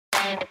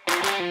We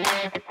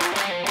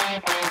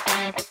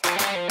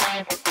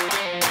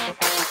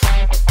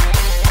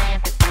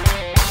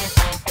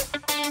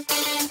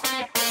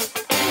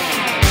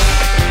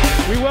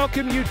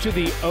welcome you to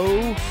the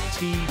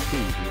OTP,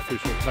 the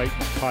official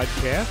Titans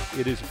podcast.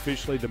 It is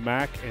officially the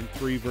Mac and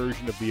 3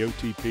 version of the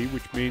OTP,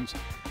 which means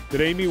that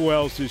Amy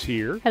Wells is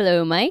here.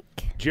 Hello, Mike.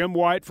 Jim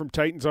White from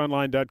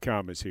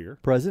TitansOnline.com is here.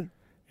 Present.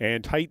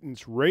 And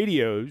Titans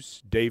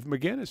Radio's Dave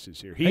McGinnis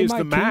is here. He is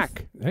the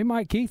Mac. Hey,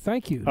 Mike Keith,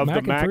 thank you. Of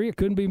Mac the and 3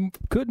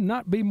 could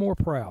not be more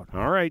proud.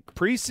 All right,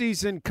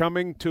 preseason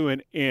coming to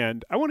an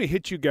end. I want to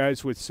hit you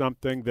guys with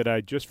something that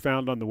I just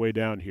found on the way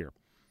down here.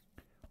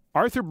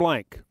 Arthur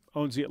Blank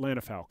owns the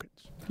Atlanta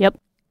Falcons. Yep.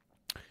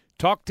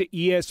 Talked to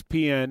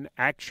ESPN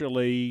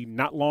actually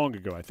not long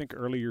ago, I think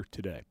earlier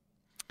today.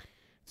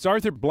 It's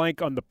Arthur Blank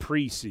on the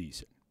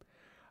preseason.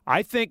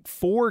 I think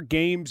 4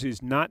 games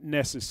is not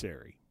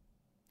necessary.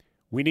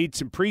 We need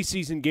some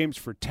preseason games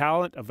for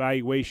talent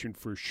evaluation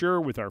for sure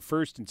with our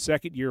first and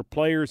second year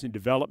players and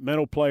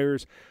developmental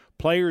players,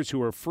 players who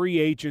are free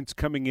agents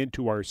coming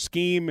into our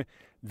scheme.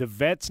 The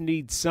vets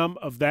need some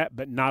of that,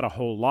 but not a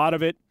whole lot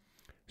of it.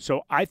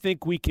 So I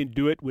think we can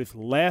do it with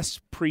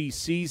less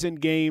preseason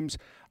games.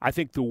 I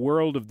think the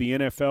world of the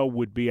NFL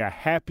would be a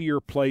happier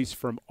place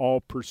from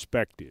all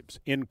perspectives,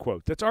 end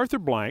quote. That's Arthur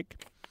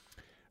Blank.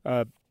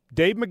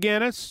 Dave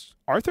McGinnis,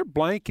 Arthur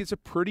Blank is a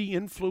pretty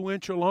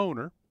influential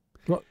owner.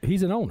 Well,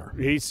 he's an owner.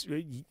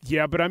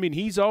 But I mean,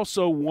 he's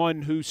also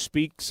one who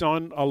speaks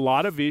on a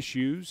lot of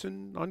issues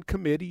and on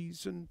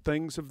committees and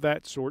things of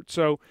that sort.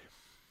 So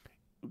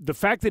the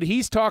fact that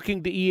he's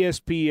talking to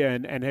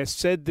ESPN and has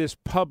said this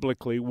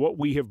publicly, what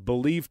we have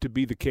believed to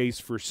be the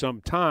case for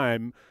some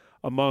time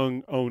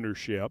among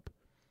ownership,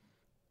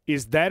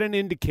 is that an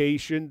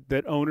indication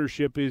that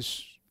ownership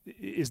is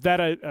that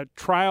a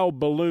trial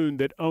balloon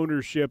that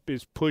ownership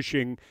is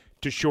pushing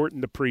to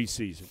shorten the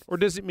preseason? Or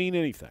does it mean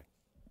anything?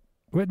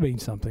 Well, it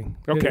means something.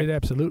 Okay. It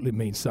absolutely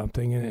means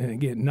something. And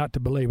again, not to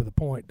belabor the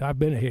point, I've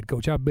been a head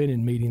coach. I've been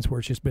in meetings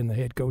where it's just been the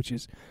head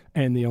coaches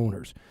and the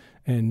owners.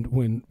 And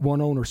when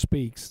one owner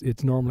speaks,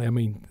 it's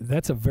normally,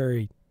 that's a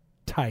very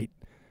tight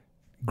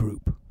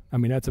group.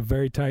 That's a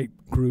very tight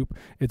group.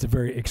 It's a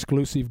very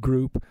exclusive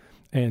group.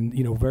 And,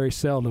 very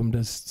seldom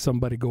does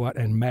somebody go out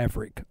and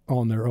maverick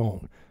on their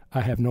own.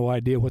 I have no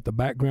idea what the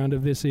background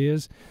of this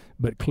is,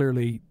 but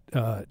clearly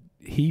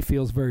he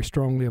feels very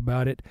strongly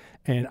about it,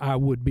 and I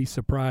would be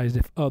surprised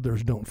if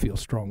others don't feel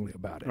strongly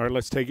about it. All right,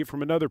 let's take it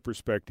from another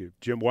perspective.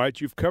 Jim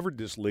White, you've covered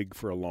this league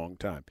for a long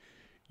time.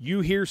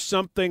 You hear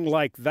something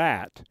like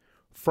that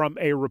from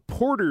a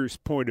reporter's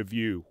point of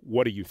view,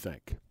 what do you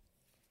think?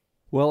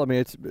 Well,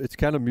 it's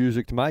kind of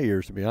music to my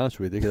ears, to be honest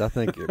with you, because I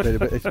think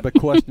the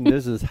question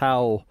is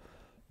how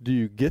do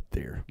you get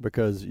there?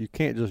 Because you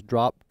can't just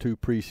drop 2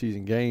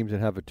 preseason games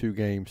and have a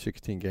 2-game,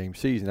 16-game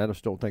season. I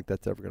just don't think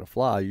that's ever going to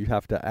fly. You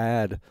have to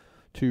add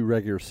 2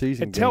 regular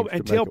season games to tell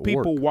make it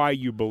people work. why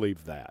you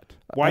believe that.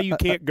 Why you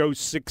can't go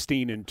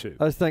 16-2.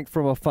 I think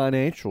from a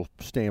financial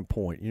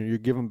standpoint, you're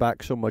giving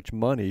back so much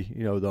money.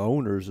 The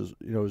owners, as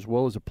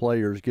well as the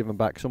players, giving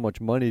back so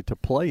much money to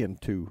play in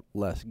 2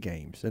 less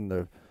games, and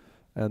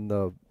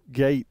the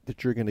gate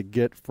that you're going to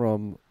get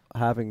from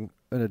having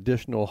an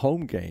additional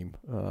home game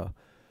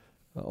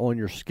on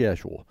your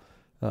schedule.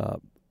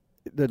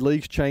 The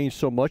league's changed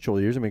so much over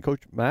the years.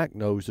 Coach Mack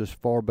knows this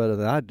far better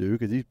than I do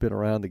because he's been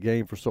around the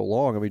game for so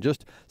long.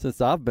 Just since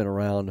I've been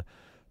around,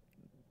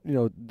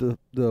 the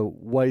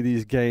way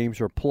these games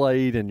are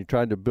played, and you're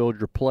trying to build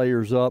your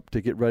players up to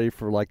get ready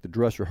for like the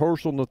dress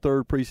rehearsal in the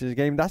 3rd preseason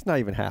game. That's not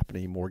even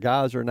happening anymore.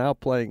 Guys are now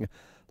playing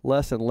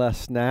less and less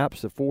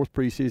snaps. The 4th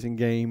preseason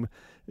game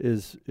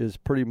is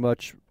pretty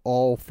much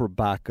all for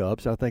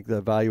backups. I think the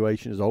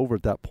evaluation is over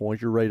at that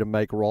point. You're ready to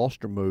make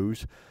roster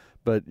moves,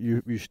 but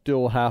you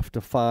still have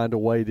to find a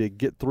way to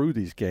get through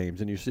these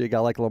games. And you see a guy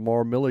like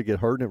Lamar Miller get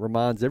hurt, and it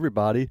reminds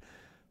everybody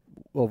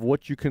of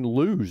what you can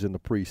lose in the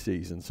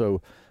preseason.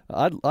 So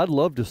I'd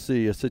love to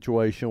see a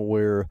situation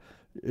where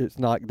it's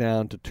knocked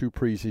down to 2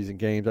 preseason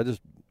games.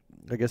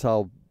 I guess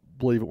I'll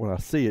believe it when I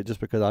see it,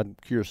 just because I'm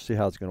curious to see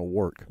how it's going to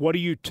work. What do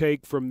you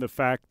take from the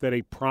fact that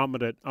a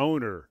prominent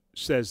owner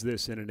says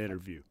this in an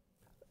interview?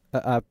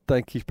 I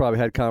think he's probably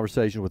had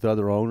conversations with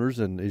other owners,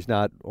 and he's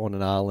not on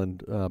an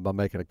island by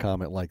making a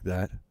comment like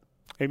that.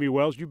 Amy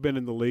Wells, you've been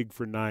in the league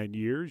for 9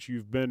 years.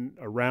 You've been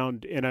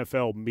around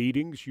NFL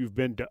meetings. You've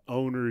been to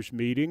owners'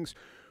 meetings.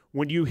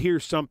 When you hear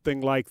something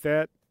like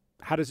that,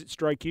 how does it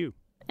strike you?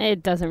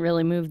 It doesn't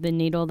really move the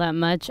needle that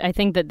much. I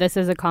think that this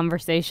is a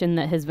conversation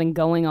that has been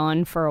going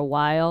on for a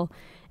while.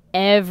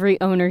 Every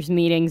owners'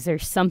 meetings,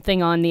 there's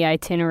something on the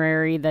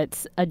itinerary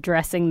that's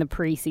addressing the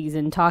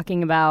preseason,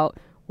 talking about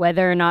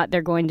whether or not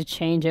they're going to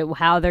change it,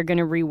 how they're going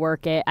to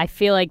rework it. I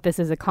feel like this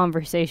is a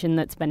conversation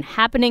that's been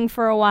happening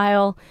for a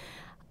while.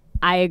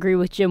 I agree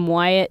with Jim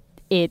Wyatt.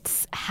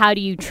 It's how do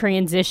you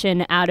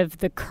transition out of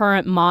the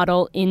current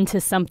model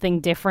into something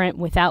different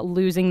without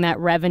losing that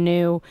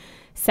revenue,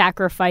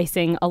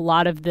 sacrificing a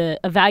lot of the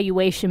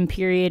evaluation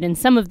period and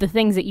some of the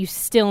things that you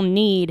still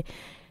need.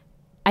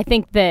 I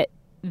think that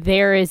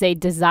there is a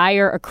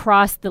desire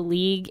across the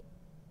league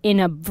in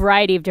a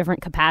variety of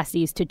different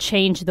capacities to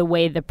change the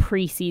way the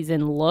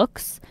preseason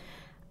looks.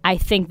 I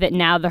think that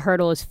now the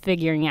hurdle is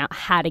figuring out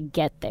how to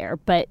get there.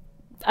 But,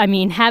 I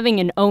mean, having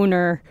an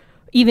owner,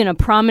 even a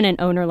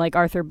prominent owner like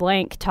Arthur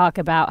Blank, talk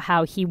about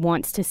how he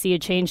wants to see a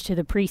change to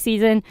the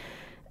preseason,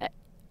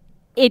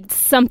 it's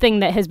something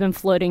that has been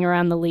floating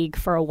around the league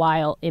for a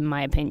while, in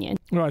my opinion.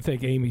 Well, I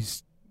think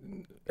Amy's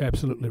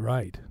absolutely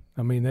right.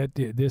 I mean, that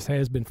this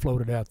has been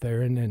floated out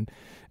there, and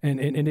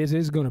it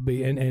is going to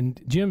be, and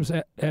Jim's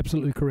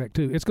absolutely correct,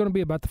 too. It's going to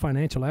be about the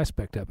financial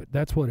aspect of it.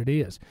 That's what it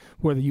is.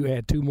 Whether you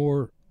add 2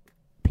 more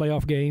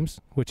playoff games,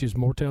 which is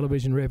more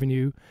television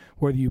revenue,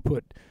 whether you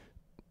put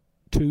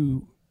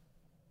 2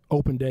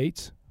 open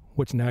dates,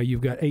 which now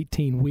you've got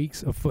 18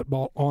 weeks of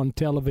football on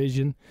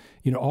television.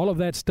 You know, all of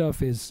that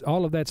stuff is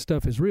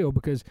real,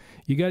 because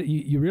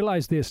you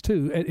realize this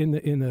too in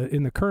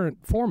the current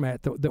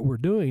format that we're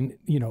doing.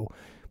 You know,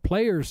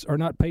 players are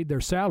not paid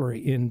their salary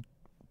in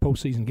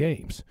postseason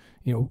games.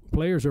 You know,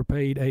 players are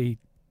paid a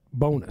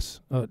bonus,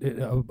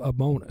 a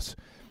bonus.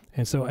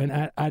 And so,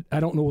 I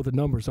don't know what the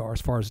numbers are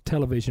as far as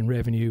television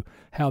revenue,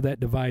 how that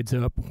divides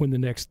up when the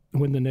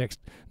next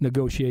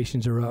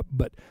negotiations are up.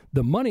 But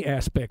the money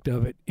aspect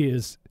of it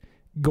is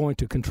going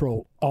to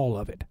control all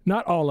of it.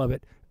 Not all of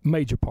it,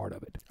 major part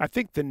of it. I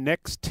think the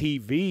next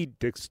TV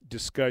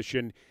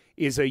discussion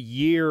is a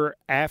year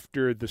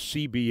after the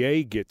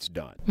CBA gets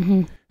done.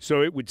 Mm-hmm.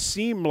 So it would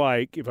seem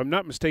like, if I'm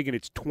not mistaken,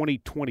 it's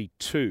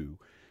 2022.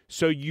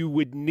 So you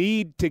would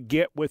need to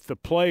get with the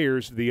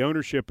players, the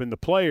ownership and the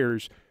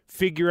players,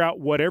 figure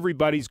out what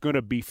everybody's going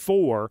to be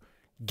for,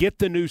 get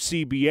the new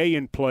CBA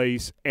in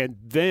place, and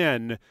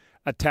then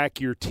attack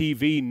your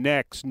TV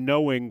next,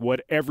 knowing what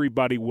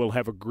everybody will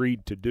have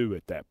agreed to do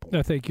at that point.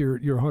 I think you're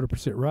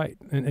 100% right,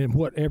 and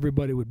what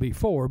everybody would be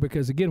for,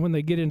 because again, when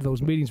they get into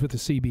those meetings with the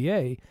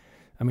CBA,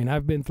 I mean,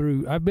 I've been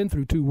through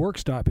 2 work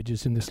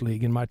stoppages in this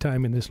league in my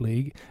time in this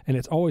league, and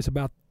it's always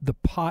about the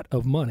pot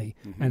of money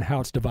and how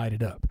it's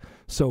divided up.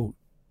 So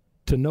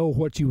to know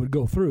what you would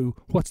go through,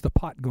 what's the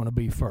pot going to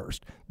be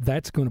first?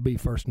 That's going to be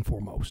first and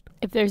foremost.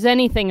 If there's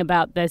anything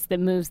about this that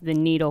moves the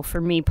needle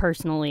for me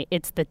personally,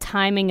 it's the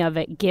timing of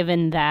it,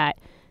 given that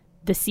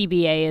the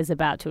CBA is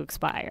about to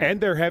expire. And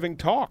they're having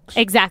talks.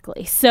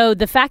 Exactly. So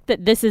the fact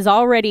that this is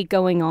already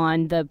going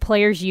on, the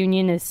players'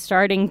 union is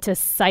starting to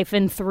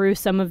siphon through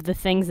some of the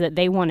things that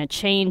they want to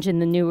change in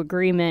the new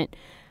agreement.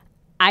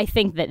 I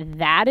think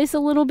that is a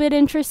little bit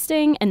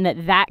interesting, and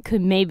that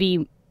could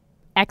maybe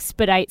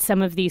expedite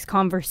some of these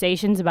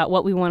conversations about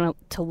what we want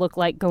it to look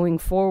like going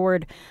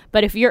forward.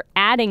 But if you're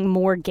adding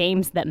more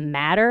games that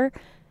matter,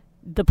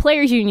 the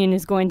players' union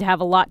is going to have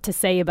a lot to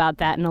say about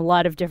that and a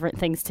lot of different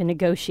things to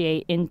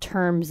negotiate in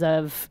terms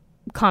of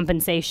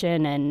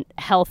compensation and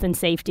health and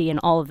safety and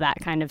all of that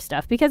kind of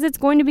stuff, because it's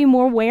going to be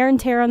more wear and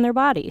tear on their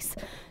bodies.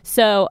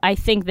 So I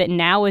think that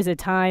now is a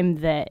time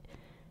that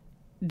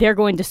they're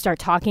going to start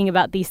talking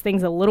about these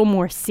things a little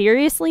more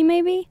seriously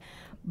maybe,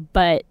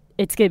 but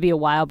it's going to be a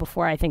while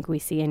before I think we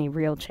see any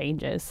real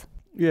changes.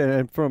 Yeah,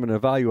 and from an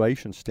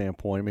evaluation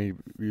standpoint, I mean,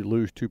 you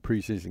lose 2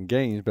 preseason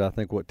games, but I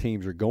think what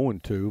teams are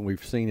going to, and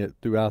we've seen it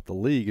throughout the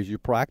league, is you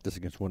practice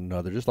against one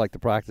another, just like the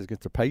practice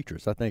against the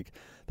Patriots. I think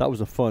that was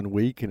a fun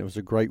week, and it was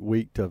a great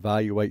week to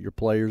evaluate your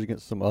players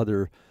against some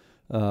other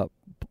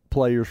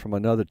players from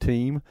another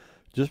team.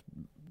 Just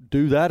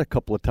do that a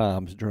couple of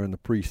times during the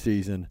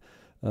preseason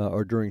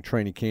or during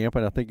training camp,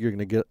 and I think you're going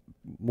to get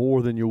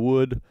more than you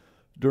would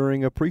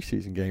during a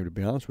preseason game, to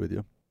be honest with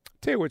you.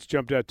 Tell you what's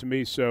jumped out to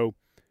me. So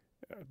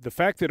the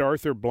fact that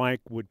Arthur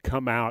Blank would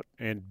come out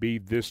and be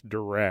this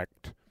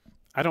direct,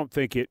 I don't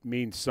think it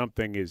means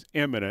something is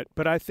imminent,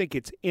 but I think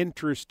it's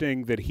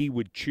interesting that he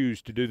would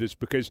choose to do this,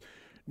 because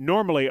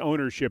normally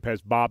ownership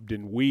has bobbed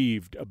and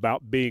weaved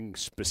about being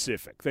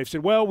specific. They've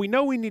said, well, we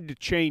know we need to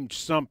change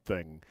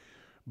something,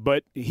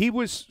 but he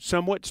was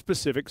somewhat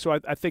specific, so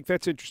I think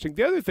that's interesting.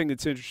 The other thing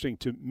that's interesting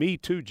to me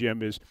too,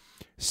 Jim, is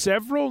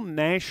several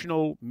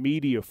national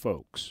media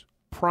folks,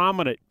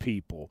 prominent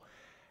people,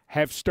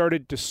 have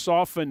started to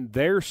soften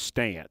their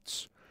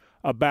stance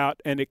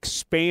about an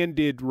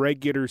expanded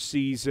regular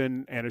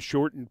season and a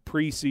shortened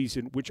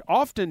preseason, which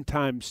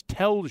oftentimes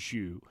tells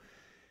you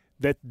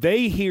that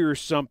they hear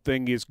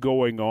something is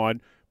going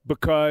on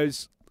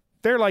because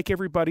they're like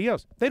everybody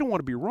else. They don't want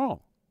to be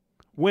wrong.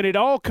 When it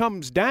all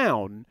comes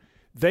down,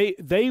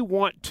 they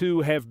want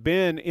to have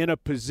been in a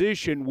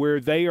position where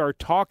they are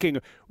talking,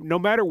 no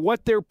matter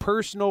what their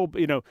personal,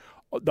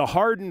 the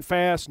hard and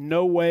fast,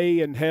 no way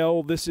in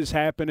hell this is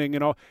happening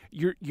and all.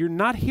 You're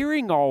not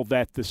hearing all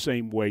that the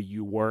same way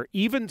you were.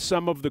 Even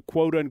some of the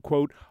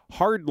quote-unquote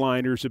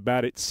hardliners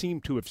about it seem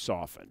to have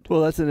softened.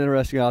 Well, that's an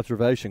interesting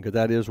observation, because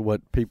that is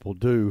what people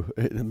do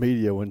in the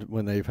media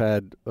when they've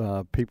had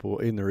people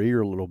in their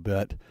ear a little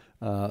bit.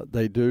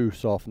 They do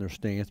soften their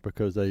stance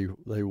because they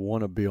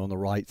want to be on the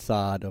right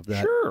side of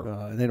that. Sure.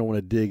 And they don't want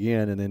to dig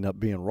in and end up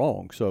being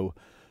wrong. So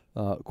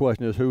the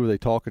question is, who are they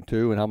talking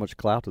to and how much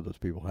clout do those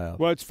people have?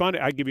 Well, it's funny.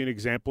 I give you an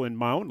example in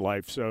my own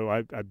life. So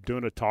I'm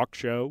doing a talk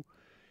show,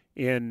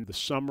 in the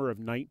summer of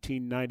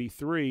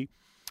 1993.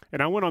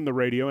 And I went on the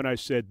radio and I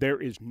said,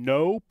 there is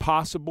no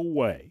possible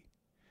way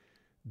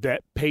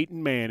that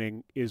Peyton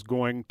Manning is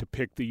going to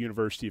pick the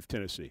University of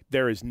Tennessee.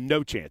 There is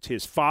no chance.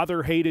 His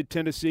father hated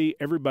Tennessee.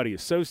 Everybody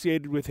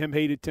associated with him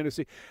hated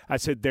Tennessee. I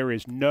said, there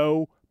is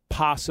no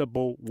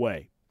possible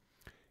way.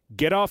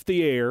 Get off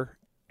the air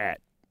at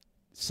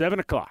 7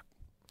 o'clock.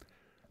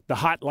 The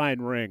hotline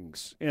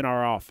rings in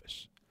our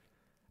office.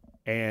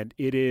 And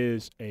it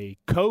is a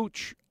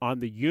coach on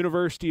the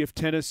University of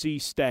Tennessee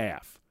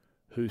staff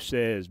who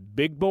says,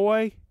 big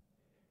boy,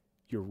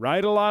 you're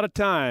right a lot of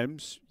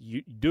times.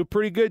 You do a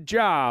pretty good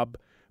job,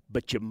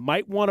 but you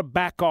might want to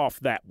back off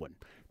that one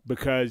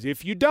because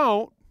if you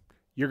don't,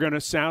 you're going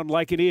to sound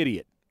like an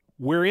idiot.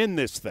 We're in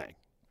this thing.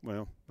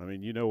 Well, I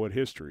mean, you know what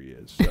history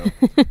is.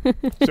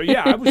 So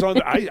yeah, I was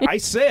on. I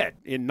said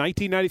in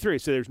 1993, I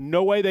said there's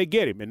no way they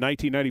get him. In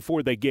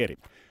 1994, they get him.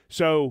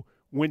 So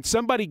when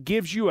somebody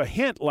gives you a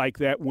hint like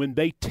that, when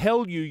they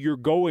tell you you're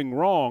going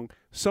wrong,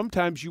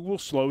 sometimes you will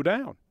slow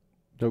down.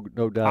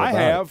 No doubt. I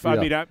have. Yeah. I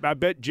mean, I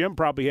bet Jim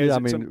probably has. Yeah, I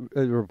mean,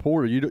 as a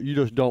reporter, you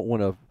just don't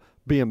want to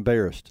be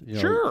embarrassed. You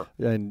know? Sure.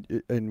 And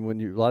when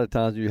you a lot of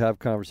times you have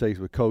conversations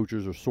with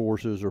coaches or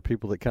sources or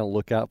people that kind of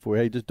look out for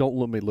you, hey, just don't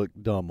let me look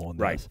dumb on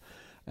this. Right.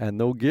 And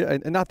they'll get,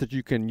 and not that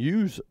you can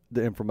use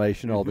the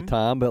information all the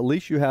time, but at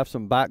least you have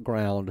some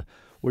background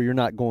where you're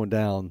not going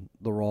down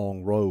the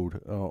wrong road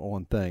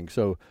on things.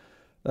 So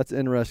that's an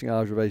interesting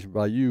observation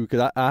by you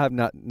because I have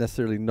not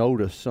necessarily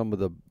noticed some of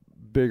the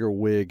bigger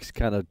wigs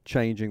kind of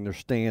changing their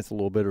stance a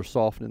little bit or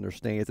softening their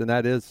stance, and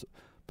that is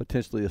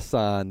potentially a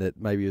sign that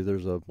maybe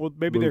there's a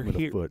maybe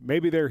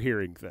they're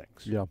hearing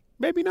things. Yeah,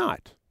 maybe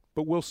not,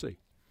 but we'll see.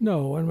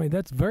 No, I mean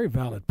that's a very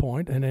valid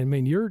point, and I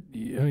mean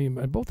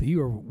both of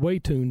you are way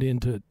tuned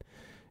into,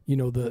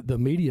 the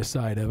media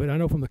side of it. I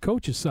know from the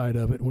coach's side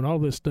of it, when all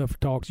this stuff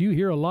talks, you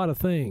hear a lot of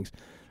things,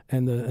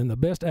 and the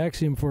best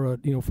axiom for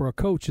a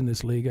coach in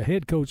this league, a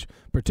head coach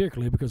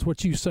particularly, because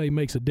what you say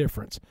makes a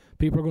difference.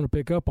 People are going to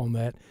pick up on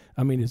that.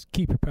 I mean, is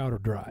keep your powder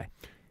dry.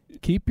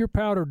 Keep your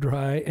powder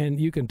dry, and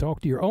you can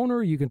talk to your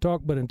owner. You can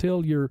talk, but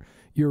until you're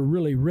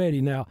really ready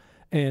now.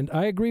 And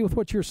I agree with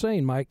what you're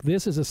saying, Mike.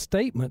 This is a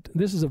statement.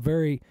 This is a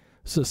very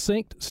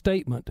succinct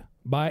statement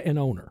by an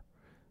owner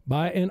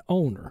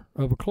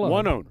of a club.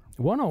 One owner.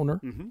 One owner.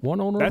 Mm-hmm.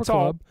 One owner That's of a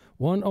club. all.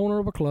 One owner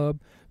of a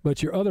club.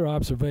 But your other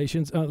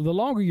observations, the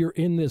longer you're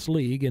in this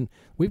league, and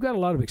we've got a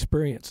lot of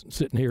experience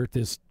sitting here at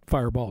this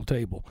fireball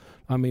table.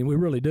 I mean, we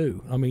really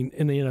do. I mean,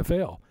 in the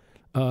NFL,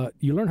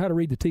 you learn how to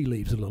read the tea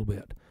leaves a little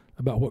bit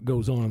about what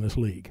goes on in this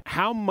league.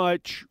 How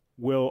much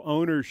will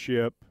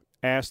ownership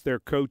ask their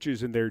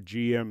coaches and their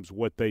GMs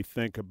what they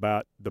think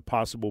about the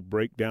possible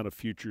breakdown of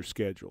future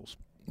schedules?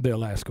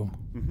 They'll ask them.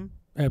 Mm-hmm.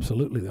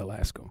 Absolutely, they'll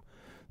ask them.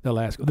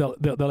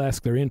 They'll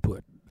ask their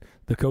input.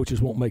 The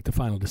coaches won't make the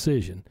final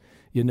decision.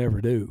 You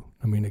never do.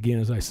 I mean, again,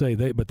 as I say,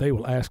 they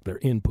will ask their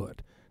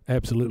input.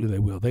 Absolutely, they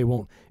will. They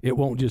won't. It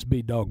won't just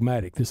be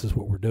dogmatic. This is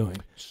what we're doing.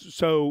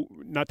 So,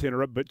 not to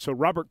interrupt, but so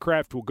Robert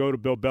Kraft will go to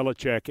Bill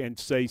Belichick and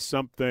say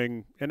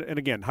something, and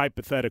again,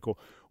 hypothetical.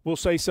 We'll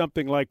say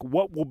something like,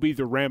 what will be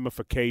the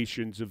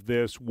ramifications of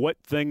this? What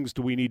things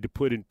do we need to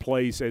put in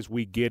place as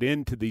we get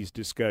into these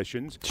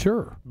discussions?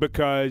 Sure.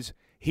 Because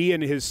he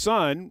and his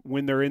son,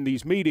 when they're in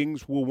these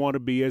meetings, will want to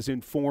be as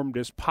informed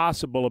as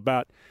possible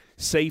about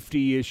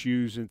safety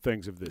issues and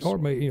things of this sort.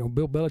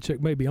 Bill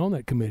Belichick may be on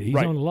that committee. He's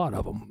right. on a lot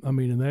of them. I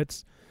mean, and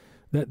that's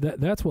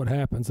what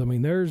happens. I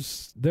mean,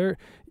 Amy's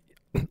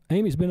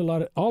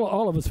been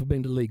all of us have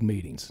been to league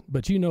meetings,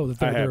 but you know that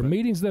there are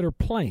meetings that are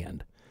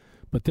planned.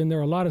 But then there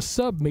are a lot of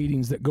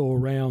sub-meetings that go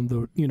around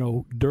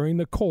during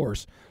the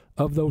course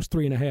of those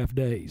 3.5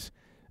 days.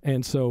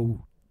 And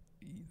so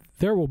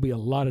there will be a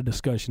lot of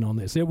discussion on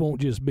this. It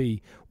won't just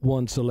be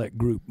one select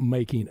group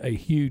making a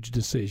huge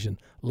decision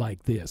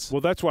like this.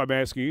 Well, that's why I'm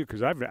asking you,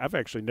 because I've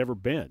actually never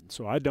been,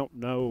 so I don't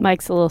know.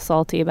 Mike's a little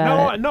salty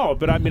about it. No,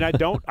 but I mean, I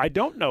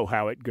don't know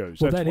how it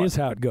goes. Well, that is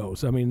how it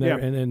goes. I mean,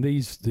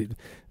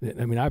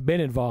 I've been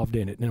involved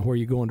in it, and where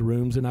you go into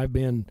rooms, and I've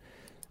been.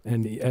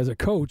 And as a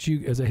coach,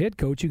 as a head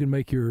coach, you can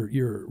make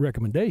your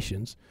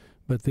recommendations,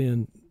 but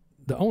then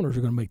the owners are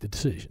going to make the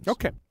decisions.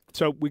 Okay.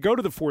 So we go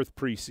to the fourth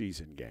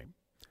preseason game,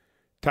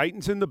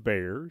 Titans and the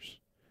Bears,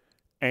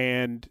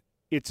 and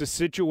it's a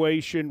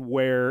situation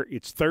where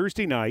it's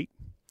Thursday night.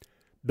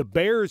 The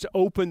Bears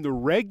open the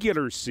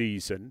regular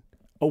season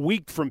a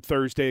week from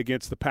Thursday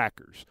against the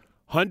Packers.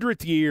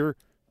 100th year,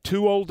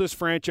 two oldest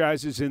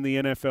franchises in the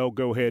NFL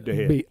go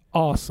head-to-head. Be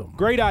awesome.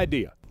 Great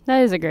idea.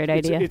 That is a great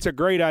idea. It's a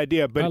great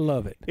idea, but I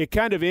love it. It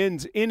kind of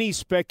ends any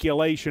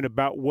speculation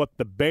about what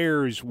the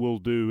Bears will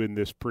do in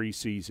this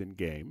preseason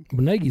game.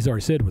 But Nagy's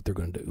already said what they're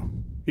going to do.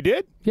 He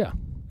did? Yeah.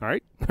 All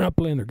right. They're not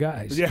playing their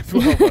guys. Yeah.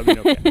 Well, I mean,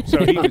 okay.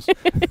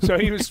 So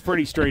he was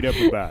pretty straight up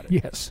about it.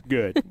 Yes.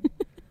 Good.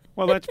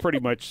 Well, that's pretty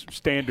much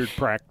standard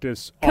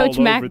practice. Coach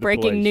all Mack over the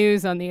breaking place.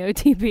 News on the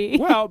OTP.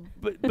 Well,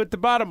 but the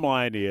bottom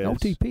line is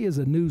OTP is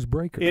a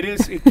newsbreaker. It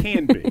is. It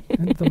can be.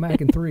 And the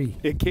Mac and 3.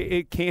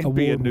 It can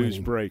be a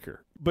Award-winning. newsbreaker.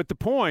 But the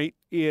point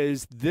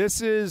is, this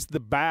is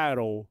the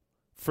battle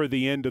for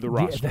the end of the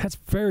roster. Yeah, that's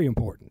very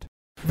important.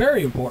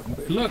 Very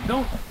important. Look,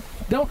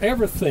 don't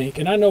ever think,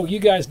 and I know you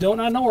guys don't,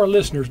 I know our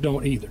listeners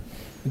don't either,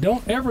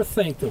 don't ever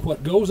think that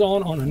what goes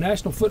on a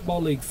National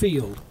Football League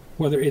field,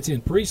 whether it's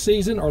in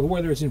preseason or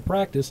whether it's in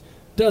practice,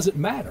 doesn't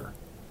matter.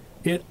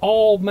 It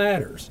all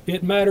matters.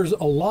 It matters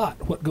a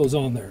lot what goes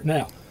on there.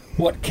 Now,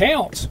 what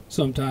counts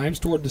sometimes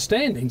toward the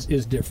standings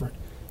is different,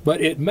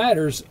 but it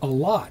matters a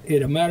lot.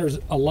 It matters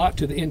a lot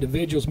to the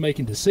individuals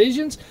making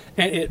decisions,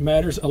 and it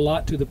matters a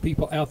lot to the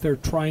people out there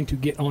trying to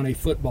get on a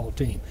football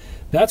team.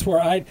 That's where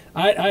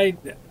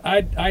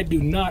I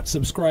do not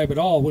subscribe at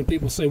all when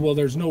people say, well,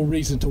 there's no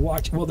reason to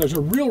watch. Well, there's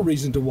a real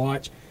reason to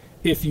watch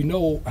if you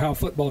know how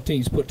football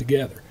teams put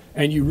together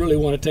and you really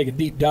want to take a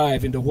deep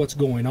dive into what's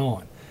going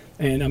on.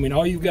 And, I mean,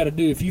 all you've got to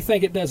do, if you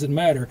think it doesn't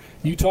matter,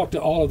 you talk to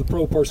all of the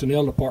pro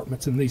personnel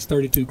departments in these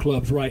 32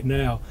 clubs right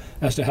now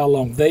as to how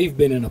long they've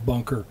been in a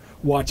bunker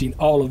watching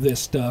all of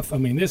this stuff. I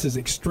mean, this is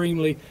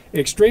extremely,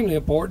 extremely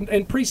important.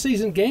 And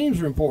preseason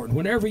games are important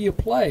whenever you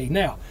play.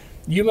 Now,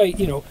 you may,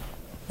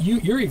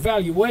 your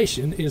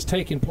evaluation is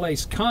taking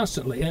place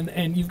constantly,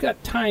 and you've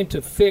got time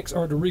to fix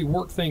or to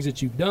rework things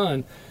that you've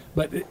done.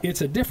 But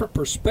it's a different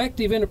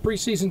perspective in a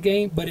preseason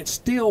game, but it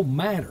still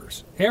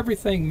matters.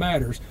 Everything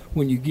matters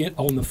when you get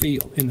on the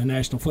field in the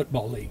National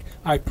Football League.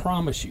 I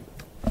promise you.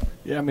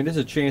 Yeah, I mean, there's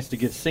a chance to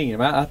get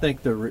seen. I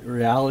think the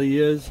reality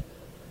is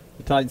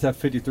the Titans have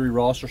 53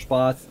 roster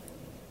spots.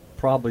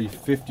 Probably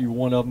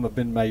 51 of them have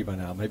been made by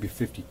now, maybe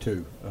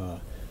 52.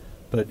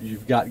 But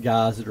you've got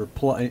guys that are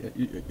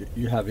playing.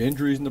 You have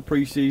injuries in the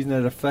preseason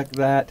that affect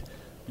that.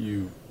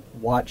 You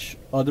watch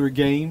other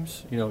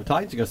games. The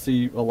Titans are going to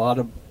see a lot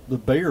of the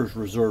Bears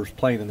reserves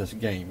playing in this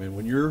game. And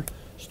when you're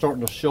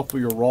starting to shuffle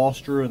your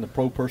roster and the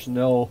pro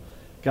personnel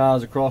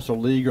guys across the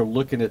league are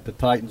looking at the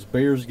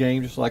Titans-Bears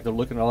game just like they're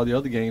looking at all the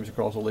other games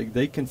across the league,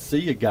 they can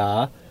see a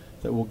guy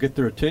that will get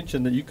their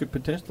attention that you could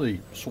potentially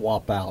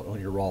swap out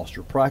on your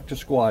roster. Practice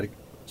squad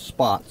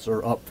spots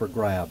are up for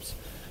grabs.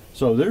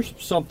 So there's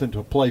something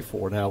to play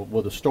for. Now,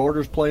 will the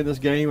starters play in this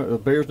game? The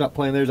Bears not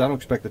playing theirs, I don't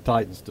expect the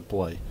Titans to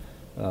play.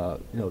 The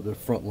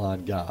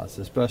frontline guys,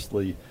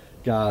 especially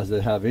guys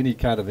that have any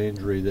kind of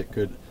injury that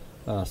could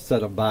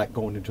set them back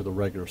going into the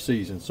regular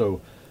season. So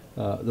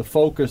the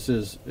focus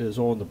is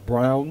on the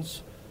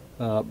Browns,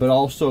 but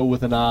also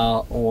with an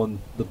eye on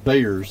the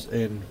Bears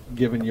and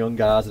giving young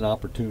guys an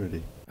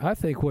opportunity. I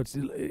think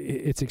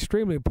it's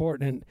extremely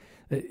important,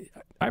 and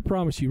I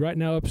promise you right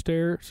now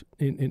upstairs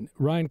in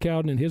Ryan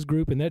Cowden and his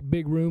group in that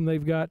big room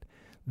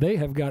they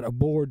have got a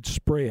board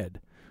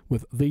spread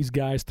with these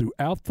guys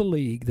throughout the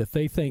league that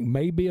they think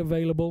may be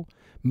available,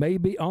 may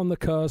be on the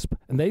cusp,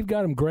 and they've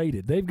got them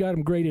graded. They've got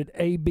them graded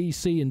A, B,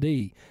 C, and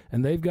D,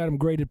 and they've got them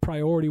graded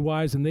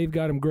priority-wise, and they've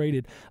got them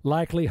graded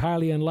likely,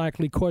 highly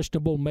unlikely,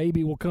 questionable,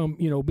 maybe will come,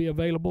 be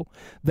available.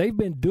 They've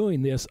been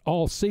doing this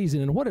all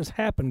season, and what has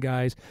happened,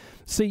 guys,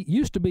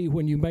 used to be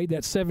when you made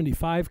that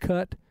 75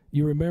 cut,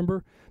 you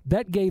remember?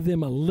 That gave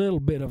them a little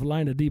bit of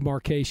line of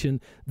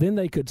demarcation. Then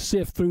they could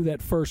sift through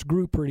that first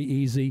group pretty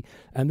easy,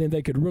 and then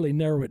they could really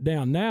narrow it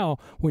down. Now,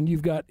 when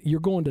you're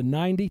going to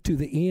 90 to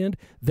the end,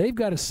 they've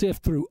got to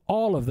sift through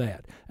all of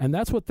that, and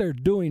that's what they're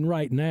doing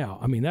right now.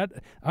 I mean,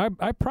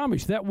 I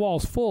promise you, that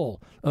wall's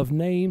full of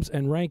names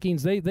and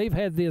rankings. They've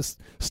had this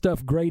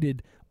stuff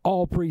graded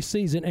all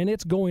preseason, and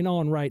it's going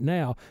on right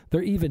now.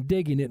 They're even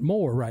digging it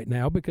more right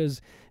now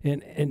because,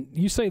 and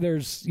you say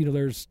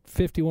there's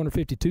 51 or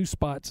 52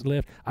 spots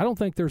left. I don't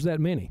think there's that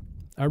many.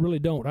 I really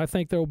don't. I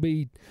think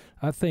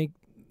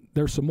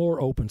there's some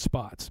more open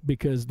spots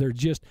because there's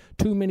just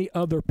too many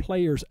other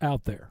players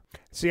out there.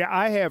 See,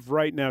 I have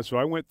right now, so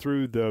I went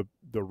through the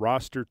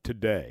roster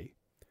today,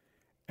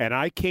 and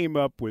I came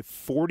up with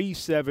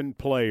 47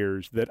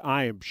 players that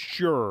I am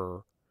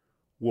sure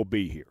will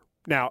be here.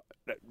 Now,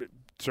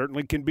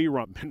 certainly can be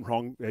wrong. Been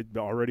wrong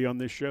already on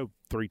this show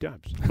 3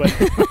 times. But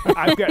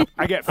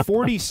I got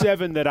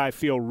 47 that I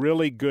feel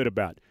really good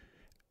about.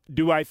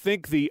 Do I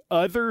think the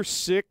other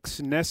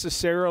 6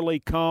 necessarily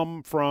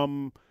come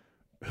from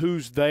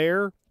who's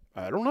there?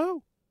 I don't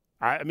know.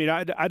 I mean,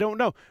 I don't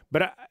know.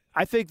 But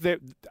I think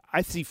that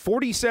I see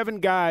 47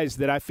 guys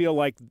that I feel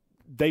like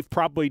they've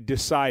probably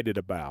decided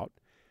about.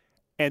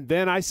 And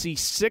then I see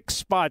 6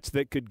 spots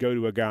that could go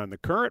to a guy on the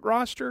current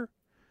roster,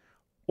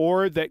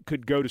 or that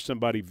could go to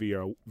somebody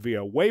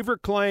via waiver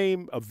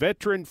claim, a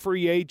veteran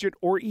free agent,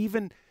 or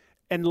even,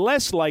 and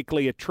less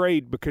likely, a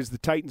trade because the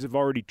Titans have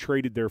already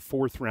traded their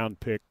 4th-round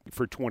pick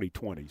for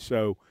 2020.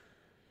 So,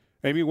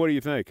 Amy, what do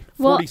you think?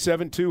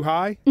 47 too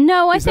high?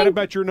 No, I think. Is that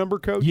about your number,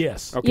 Coach?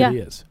 Yes. Okay. Yeah,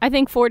 it is. I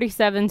think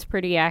 47's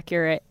pretty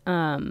accurate.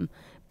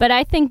 But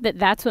I think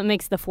that's what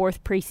makes the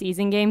 4th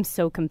preseason game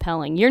so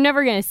compelling. You're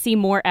never going to see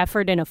more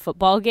effort in a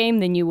football game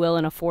than you will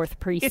in a 4th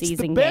preseason game. It's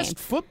the best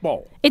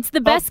football. It's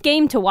the best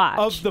game to watch.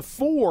 Of the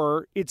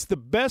 4, it's the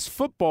best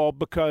football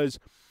because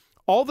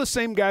all the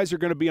same guys are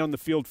going to be on the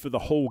field for the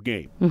whole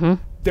game. Mm-hmm.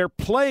 They're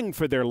playing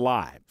for their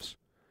lives.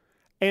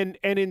 And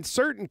in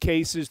certain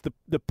cases,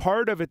 the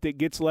part of it that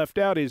gets left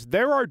out is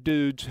there are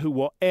dudes who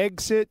will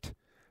exit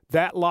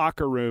that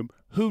locker room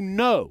who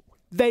know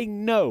They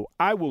know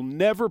I will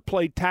never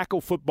play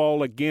tackle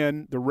football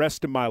again the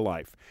rest of my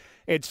life.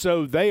 And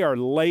so they are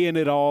laying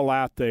it all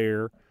out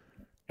there.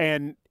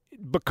 And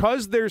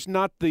because there's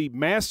not the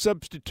mass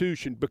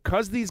substitution,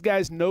 because these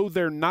guys know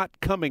they're not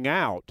coming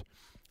out,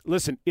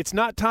 listen, it's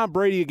not Tom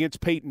Brady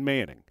against Peyton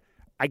Manning.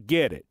 I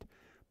get it.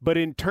 But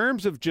in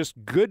terms of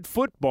just good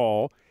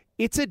football,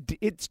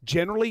 it's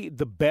generally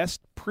the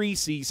best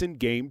preseason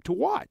game to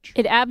watch.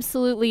 It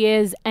absolutely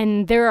is,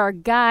 and there are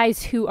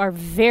guys who are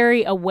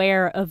very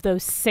aware of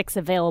those 6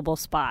 available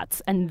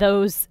spots and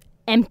those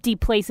empty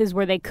places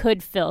where they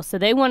could fill. So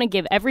they want to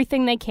give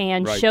everything they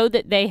can, right. Show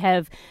that they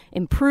have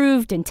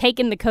improved and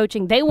taken the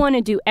coaching. They want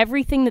to do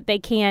everything that they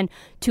can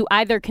to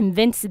either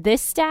convince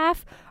this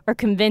staff or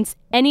convince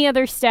any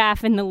other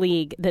staff in the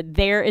league that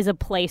there is a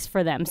place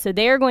for them. So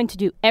they are going to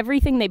do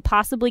everything they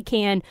possibly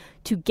can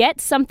to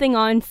get something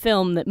on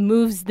film that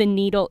moves the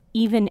needle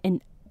even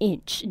an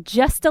inch,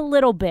 just a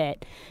little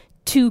bit,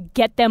 to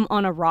get them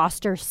on a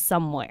roster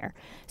somewhere.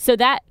 So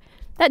that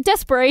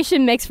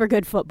desperation makes for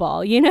good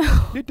football, you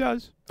know? It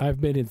does. I've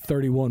been in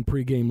 31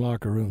 pregame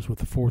locker rooms with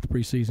the 4th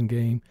preseason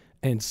game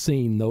and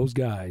seen those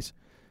guys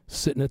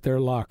sitting at their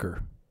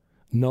locker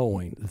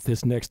knowing that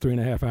this next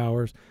 3.5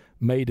 hours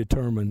may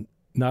determine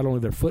not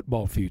only their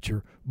football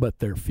future, but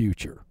their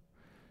future.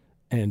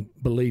 And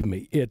believe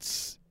me,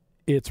 it's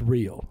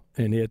real,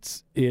 and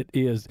it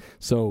is.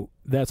 So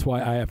that's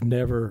why I have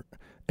never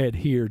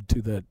adhered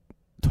to the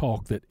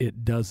talk that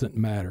it doesn't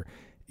matter.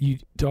 You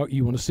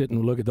want to sit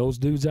and look at those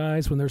dudes'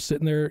 eyes when they're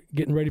sitting there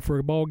getting ready for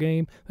a ball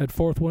game. That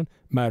 4th one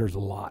matters a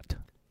lot.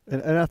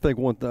 And I think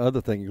the other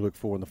thing you look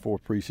for in the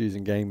 4th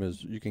preseason game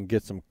is you can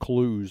get some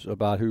clues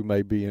about who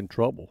may be in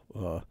trouble.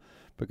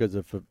 Because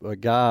if a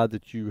guy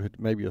that you had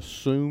maybe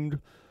assumed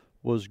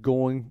was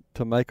going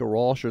to make a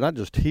roster, not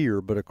just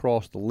here but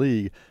across the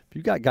league, if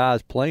you got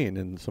guys playing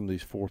in some of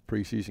these 4th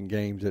preseason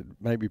games that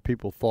maybe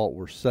people thought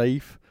were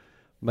safe,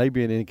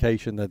 maybe an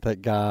indication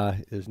that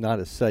guy is not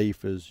as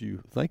safe as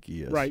you think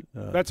he is. Right.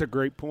 That's a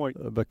great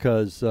point.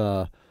 Because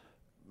a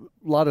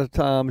lot of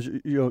times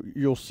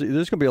you'll see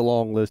there's going to be a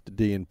long list of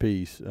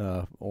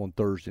DNPs on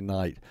Thursday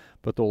night,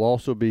 but there'll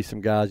also be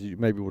some guys you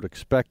maybe would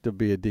expect to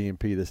be a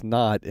DNP that's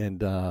not, and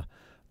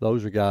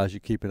those are guys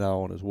you keep an eye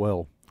on as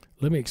well.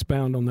 Let me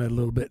expound on that a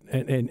little bit,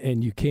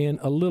 and you can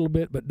a little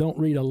bit, but don't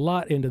read a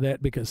lot into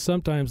that, because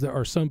sometimes there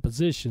are some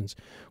positions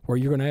where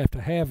you're going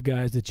to have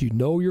guys that you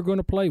know you're going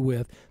to play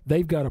with.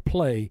 They've got to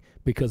play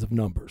because of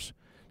numbers.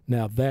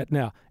 Now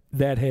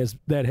that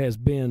has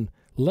been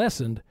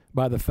lessened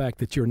by the fact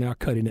that you're now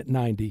cutting at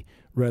 90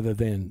 rather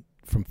than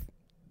from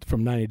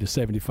 90 to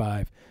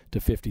 75 to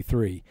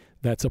 53.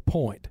 That's a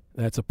point.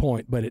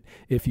 But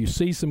if you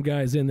see some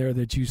guys in there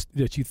that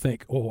you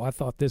think, oh, I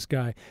thought this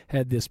guy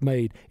had this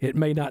made, it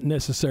may not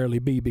necessarily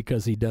be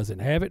because he doesn't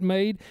have it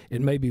made.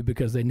 It may be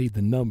because they need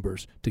the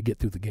numbers to get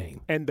through the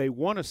game. And they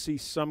want to see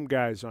some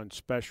guys on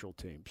special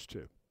teams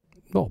too.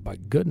 Oh, my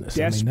goodness.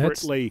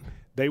 Desperately,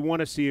 they want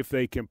to see if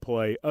they can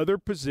play other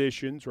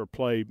positions or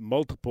play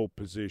multiple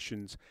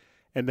positions,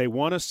 and they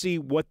want to see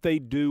what they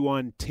do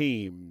on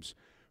teams,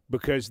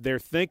 because they're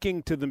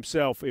thinking to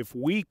themselves, if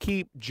we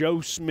keep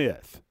Joe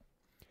Smith,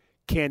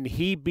 can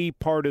he be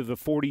part of the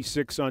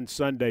 46 on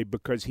Sunday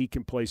because he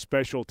can play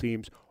special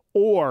teams,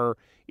 or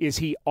is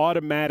he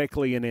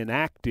automatically an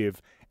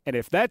inactive? And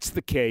if that's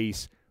the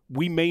case,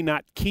 we may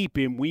not keep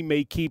him. We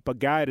may keep a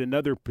guy at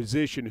another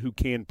position who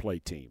can play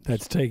teams.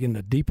 That's taking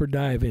a deeper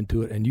dive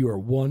into it, and you are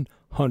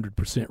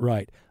 100%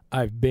 right.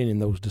 I've been in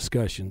those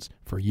discussions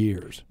for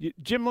years.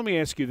 Jim, let me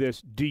ask you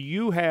this.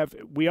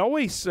 We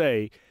always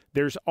say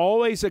there's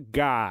always a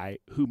guy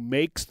who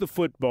makes the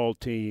football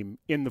team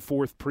in the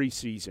 4th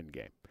preseason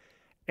game.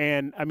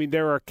 And, I mean,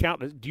 there are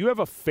countless. Do you have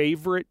a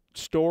favorite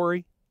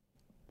story?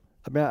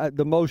 I mean,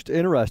 the most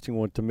interesting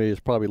one to me is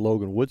probably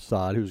Logan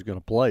Woodside, who's going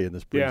to play in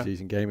this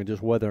preseason game, and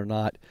just whether or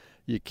not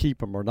you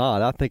keep him or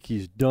not. I think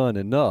he's done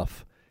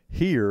enough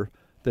here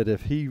that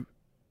if he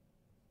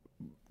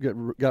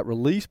got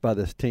released by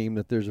this team,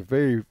 that there's a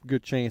very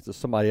good chance that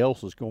somebody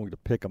else is going to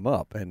pick him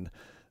up. And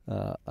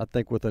I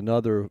think with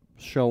another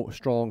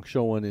strong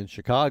showing in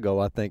Chicago,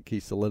 I think he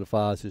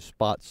solidifies his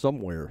spot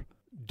somewhere.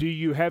 Do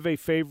you have a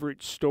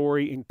favorite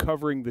story in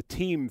covering the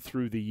team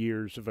through the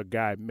years of a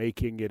guy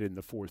making it in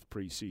the 4th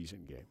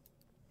preseason game?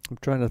 I'm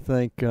trying to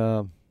think.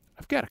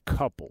 I've got a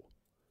couple.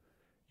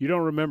 You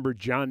don't remember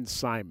John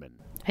Simon?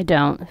 I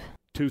don't.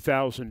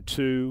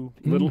 2002,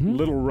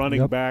 little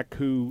running back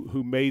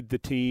who made the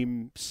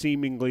team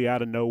seemingly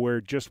out of nowhere,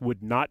 just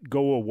would not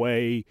go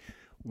away.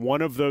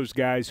 One of those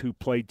guys who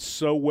played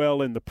so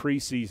well in the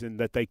preseason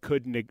that we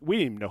didn't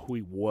even know who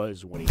he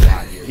was when he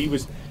got here. He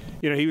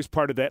was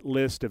part of that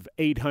list of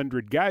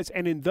 800 guys.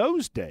 And in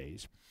those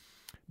days,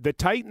 the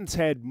Titans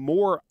had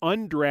more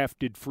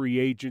undrafted free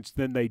agents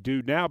than they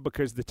do now,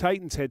 because the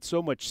Titans had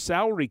so much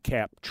salary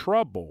cap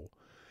trouble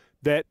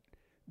that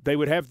they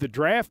would have the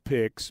draft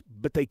picks,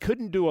 but they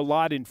couldn't do a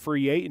lot in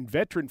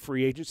veteran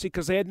free agency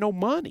because they had no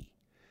money.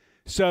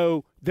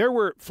 So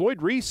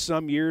Floyd Reese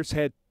some years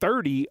had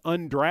 30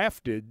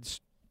 undrafteds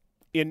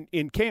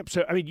in camp.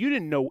 So, I mean, you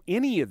didn't know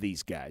any of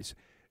these guys.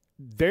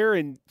 They're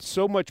in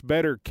so much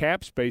better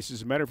cap space.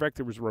 As a matter of fact,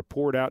 there was a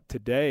report out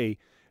today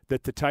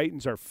that the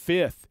Titans are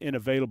 5th in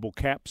available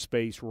cap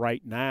space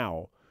right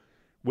now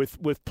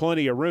with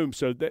plenty of room.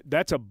 So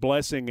that's a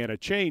blessing and a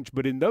change.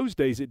 But in those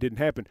days, it didn't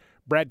happen.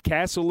 Brad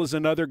Castle is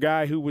another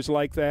guy who was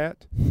like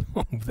that.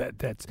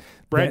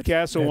 Brad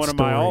Castle, one of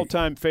my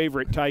all-time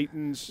favorite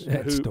Titans.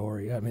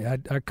 Story. I mean,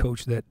 I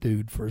coached that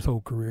dude for his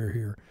whole career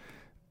here.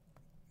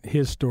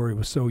 His story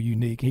was so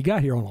unique. He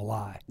got here on a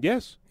lie.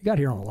 Yes. He got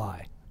here on a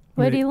lie.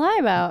 What did he lie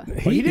about?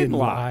 He didn't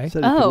lie.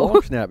 Said it's a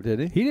long snap, did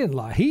he? He didn't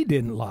lie. He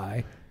didn't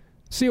lie.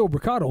 C.O.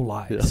 Bricado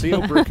lied. Yeah.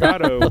 C.O.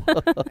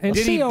 Bricado. And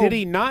did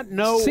he not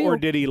know or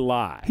did he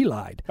lie? He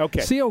lied.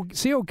 Okay.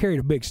 C.O. carried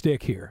a big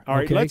stick here. All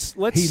right, okay? let's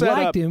he set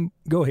liked up him.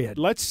 Go ahead.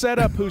 Let's set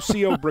up who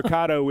C.O.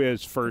 Bricado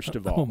is first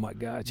of all. Oh my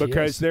gosh.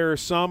 Because yes. there are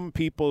some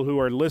people who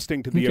are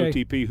listening to the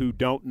OTP who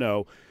don't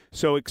know.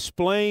 So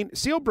explain.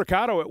 C.O.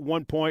 Bricado at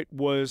one point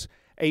was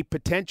a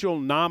potential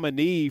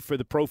nominee for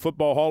the Pro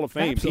Football Hall of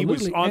Fame. Absolutely.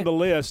 He was on the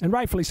list. And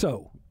rightfully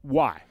so.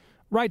 Why?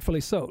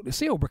 Rightfully so.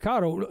 C.O.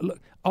 Bricado, look,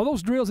 all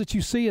those drills that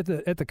you see at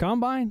the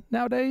combine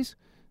nowadays,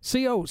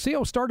 C.O.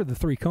 started the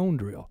 3-cone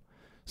drill.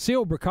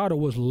 C.O. Bricado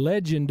was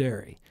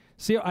legendary.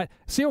 C.O.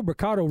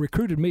 Bricado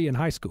recruited me in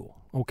high school.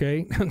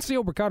 Okay, and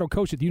C.O. Bricado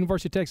coached at the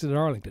University of Texas at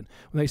Arlington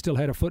when they still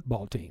had a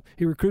football team.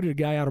 He recruited a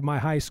guy out of my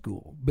high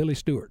school, Billy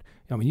Stewart.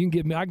 I mean,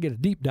 I can get a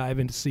deep dive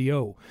into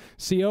C.O.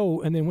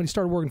 And then when he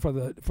started working for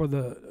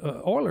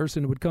the Oilers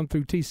and it would come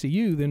through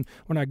TCU, then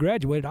when I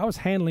graduated, I was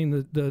handling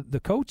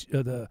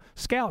the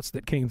scouts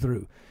that came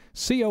through.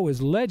 C.O.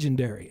 is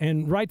legendary,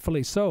 and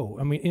rightfully so.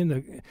 I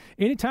mean,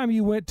 anytime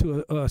you went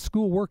to a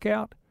school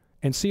workout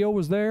and C.O.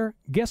 was there,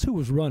 guess who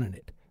was running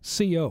it?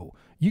 C.O.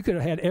 You could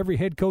have had every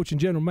head coach and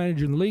general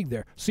manager in the league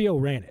there. C.O.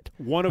 ran it.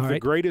 One of the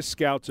greatest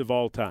scouts of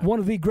all time. One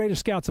of the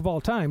greatest scouts of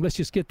all time. Let's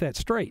just get that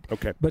straight.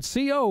 Okay. But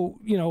C.O.,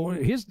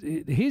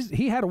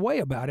 he had a way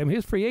about him.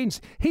 His free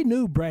agency, he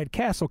knew Brad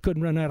Castle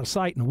couldn't run out of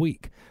sight in a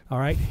week. All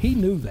right? He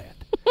knew that.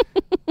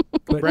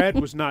 But Brad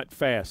was not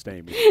fast,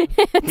 Amy.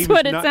 That's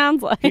what it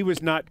sounds like. He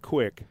was not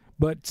quick.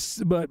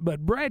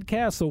 But Brad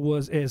Castle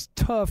was as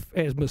tough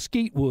as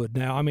mesquite wood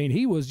now. I mean,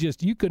 he was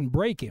just, you couldn't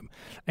break him.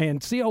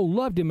 And C.O.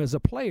 loved him as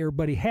a player,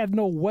 but he had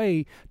no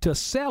way to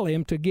sell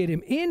him to get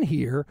him in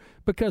here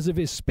because of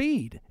his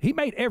speed. He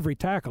made every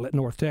tackle at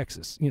North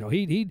Texas.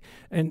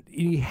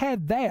 He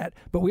had that,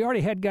 but we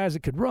already had guys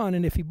that could run.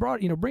 And if he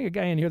bring a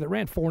guy in here that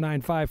ran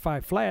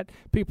 4.955 flat,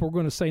 people were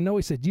going to say no.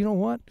 He said, you know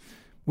what?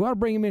 We ought to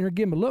bring him in here and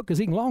give him a look because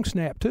he can long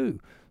snap too.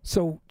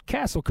 So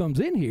Castle comes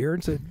in here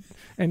and said,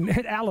 and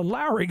Alan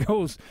Lowry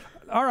goes,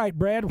 all right,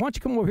 Brad, why don't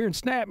you come over here and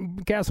snap?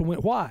 And Castle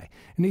went, why?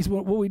 And he said,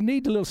 well, we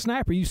need the little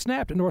snapper. You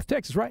snapped at North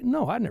Texas, right?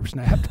 No, I never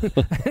snapped.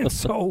 And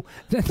so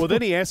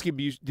then he asked him,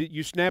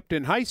 you snapped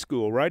in high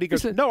school, right? He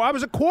goes, no, I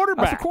was a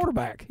quarterback. I was a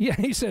quarterback. Yeah,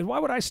 he said, why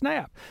would I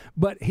snap?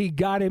 But he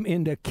got him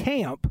into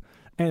camp,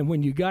 and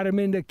when you got him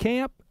into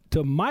camp,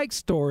 to Mike's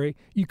story,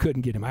 you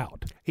couldn't get him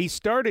out. He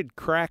started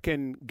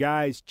cracking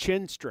guys'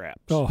 chin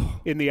straps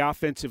in the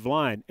offensive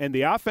line, and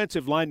the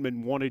offensive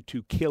linemen wanted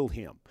to kill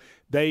him.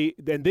 I'm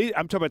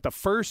talking about the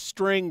first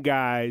string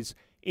guys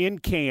in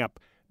camp.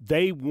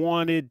 They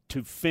wanted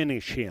to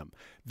finish him.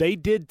 They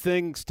did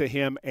things to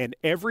him, and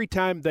every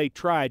time they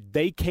tried,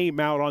 they came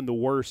out on the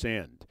worst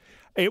end.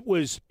 It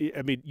was,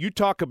 I mean, you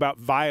talk about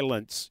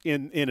violence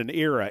in an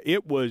era.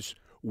 It was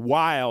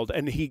wild,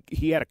 and he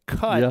had a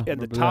cut in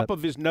the top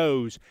of his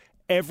nose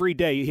every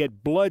day. He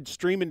had blood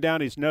streaming down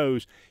his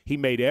nose. He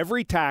made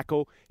every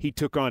tackle. He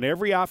took on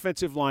every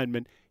offensive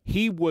lineman.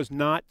 He was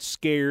not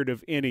scared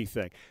of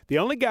anything. The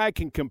only guy I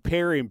can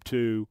compare him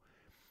to,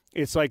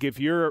 it's like if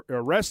you're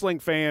a wrestling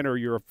fan or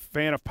you're a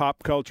fan of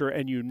pop culture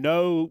and you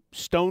know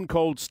Stone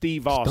Cold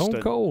Steve Austin.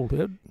 Stone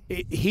Cold.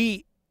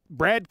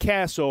 Brad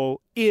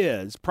Castle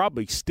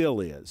probably still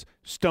is,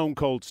 Stone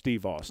Cold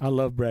Steve Austin. I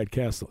love Brad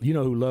Castle. You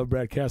know who loved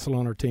Brad Castle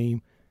on our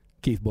team?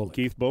 Keith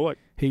Bullock.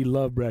 He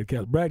loved Brad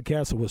Castle. Brad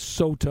Castle was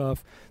so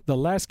tough. The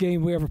last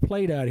game we ever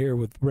played out here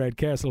with Brad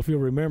Castle, if you'll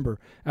remember,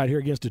 out here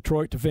against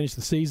Detroit to finish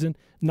the season,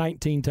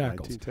 19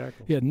 tackles.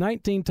 He had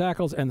 19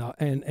 tackles, and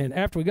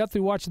after we got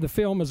through watching the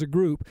film as a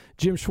group,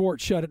 Jim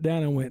Schwartz shut it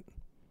down and went,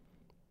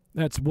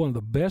 that's one of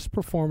the best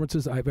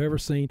performances I've ever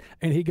seen.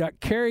 And he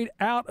got carried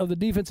out of the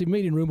defensive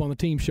meeting room on the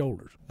team's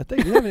shoulders. I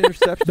think he had an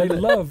interception. Had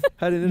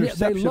an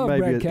interception they love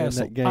maybe Brad in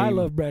Castle. that game. I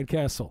love Brad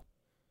Castle.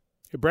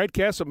 Brad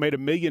Castle made $1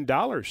 million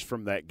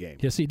from that game.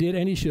 Yes, he did,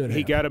 and he should have.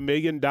 He got $1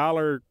 million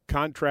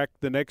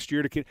contract the next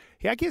year.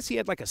 I guess he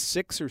had like a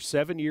 6 or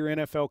 7 year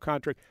NFL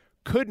contract.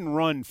 Couldn't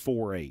run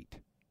 4.8.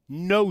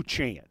 No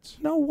chance.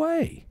 No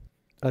way.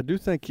 I do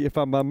think, if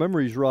my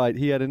memory's right,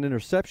 he had an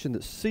interception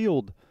that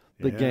sealed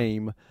the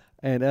game.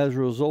 And as a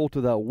result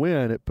of that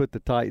win, it put the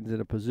Titans in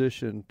a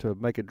position to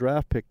make a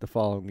draft pick the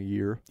following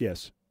year.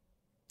 Yes.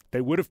 They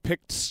would have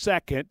picked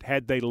second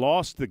had they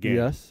lost the game.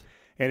 Yes.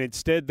 And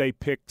instead they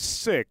picked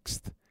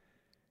 6th,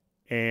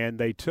 and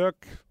they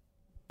took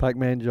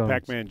Pac-Man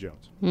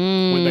Jones.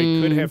 When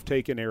they could have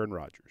taken Aaron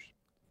Rodgers.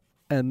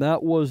 And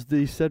that was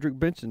the Cedric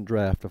Benson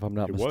draft, if I'm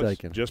not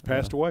mistaken. Was. Just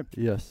passed away.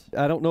 Yes.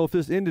 I don't know if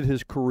this ended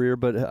his career,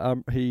 but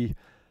he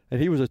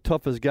was as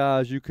tough as guy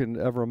as you can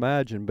ever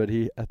imagine, but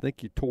I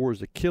think he tore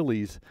his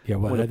Achilles. Yeah,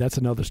 well, that's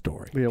another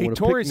story. You know, he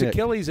tore his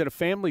Achilles at a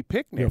family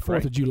picnic, yeah, 4th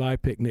right? of July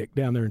picnic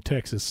down there in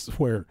Texas,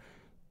 where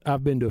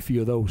I've been to a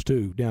few of those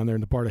too, down there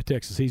in the part of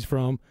Texas he's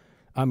from.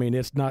 I mean,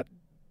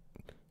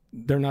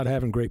 they're not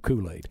having grape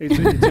Kool-Aid. It's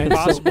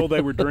impossible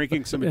they were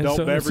drinking some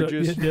adult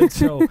beverages.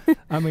 So,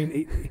 I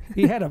mean,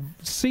 he had a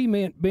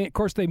cement bench. Of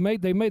course, they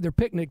made their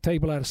picnic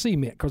table out of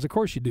cement, because of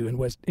course you do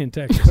in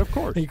Texas. Of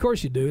course. And of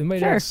course you do. And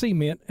made it out of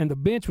cement, and the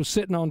bench was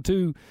sitting on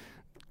two.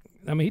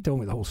 I mean, he told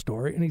me the whole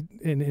story,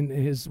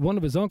 and one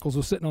of his uncles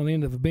was sitting on the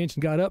end of the bench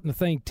and got up, and the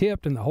thing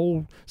tipped, and the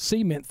whole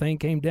cement thing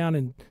came down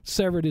and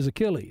severed his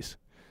Achilles,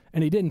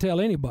 and he didn't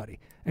tell anybody,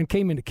 and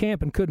came into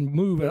camp and couldn't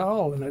move at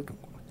all, and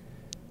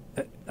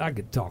I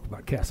could talk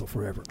about Castle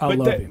forever. I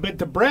love him. But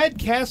the Brad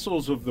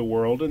Castles of the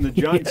world and the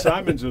John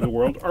Simons of the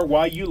world are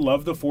why you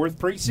love the 4th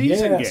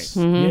preseason game.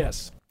 Mm-hmm.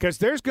 Yes. Because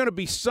there's going to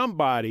be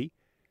somebody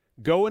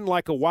going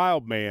like a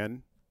wild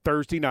man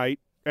Thursday night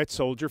at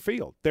Soldier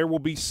Field. There will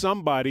be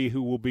somebody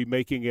who will be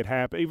making it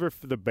happen, either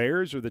for the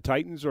Bears or the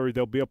Titans, or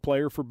there'll be a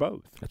player for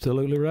both.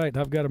 Absolutely right.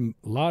 I've got a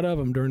lot of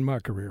them during my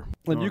career.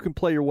 And you can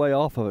play your way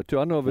off of it too.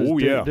 I know if it's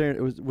yeah. Darren.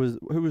 It was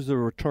who was the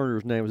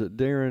returner's name? Was it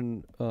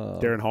Darren?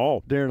 Darren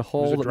Hall. Darren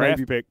Hall. He was a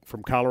draft pick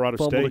from Colorado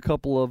fumbled State. A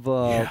couple of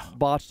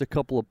botched a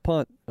couple of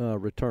punt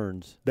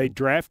returns. They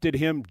drafted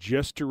him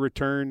just to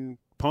return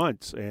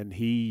punts, and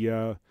he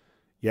was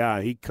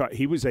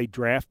a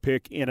draft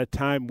pick in a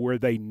time where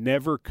they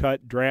never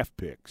cut draft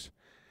picks,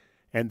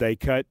 and they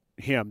cut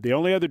him. The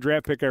only other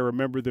draft pick I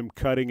remember them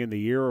cutting in the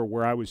year or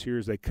where I was here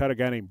is they cut a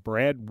guy named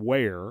Brad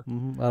Ware, out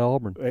of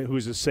Auburn, who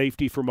was a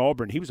safety from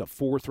Auburn. He was a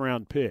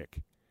 4th-round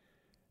pick,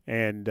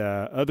 and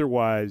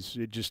otherwise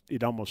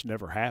it almost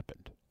never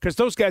happened, because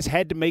those guys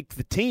had to make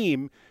the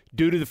team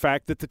due to the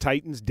fact that the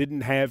Titans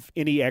didn't have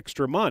any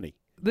extra money.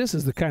 This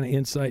is the kind of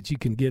insights you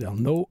can get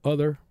on no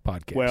other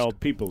podcast. Well,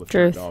 people have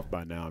turned off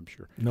by now, I'm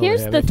sure. No,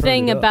 here's the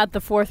thing about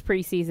the 4th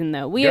preseason,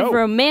 though. We have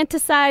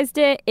romanticized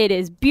it. It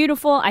is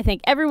beautiful. I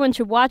think everyone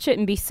should watch it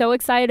and be so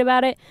excited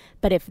about it.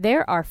 But if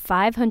there are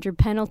 500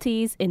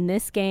 penalties in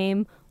this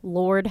game,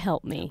 Lord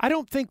help me. I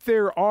don't think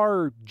there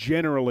are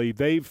generally.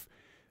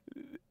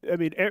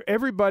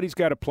 Everybody's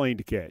got a plane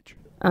to catch.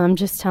 I'm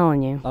just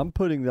telling you. I'm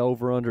putting the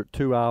over-under at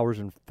 2 hours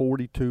and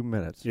 42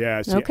 minutes.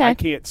 Yeah, see, I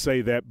can't say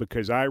that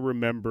because I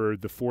remember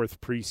the 4th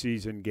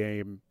preseason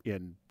game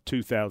in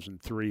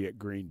 2003 at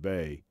Green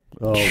Bay.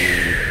 Oh,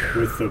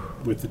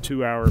 with the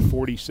 2 hour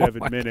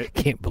 47-minute.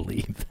 I can't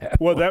believe that.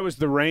 Well, that was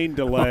the rain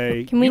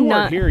delay. You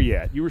weren't here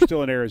yet. You were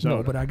still in Arizona.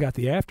 No, but I got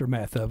the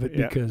aftermath of it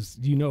because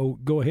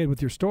go ahead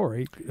with your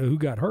story. Who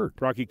got hurt?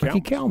 Rocky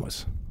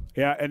Kalmus.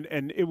 Yeah,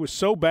 and it was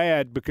so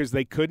bad because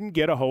they couldn't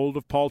get a hold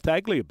of Paul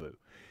Tagliabue.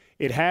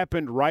 It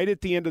happened right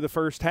at the end of the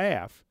first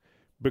half,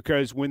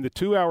 because when the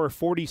 2 hour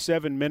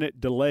 47-minute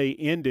delay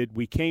ended,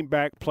 we came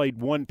back, played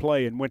one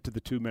play, and went to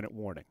the 2-minute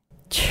warning.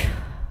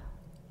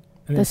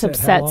 This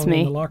upsets me.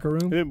 In the locker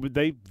room?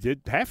 They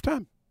did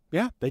halftime.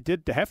 Yeah, they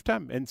did the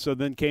halftime, and so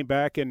then came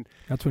back and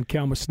that's when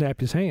Kalmus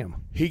snapped his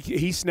ham.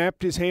 He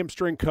snapped his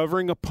hamstring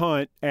covering a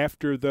punt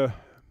after the.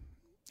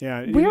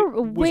 Yeah. Where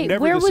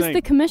was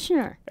the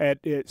commissioner?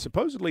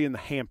 Supposedly in the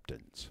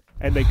Hamptons.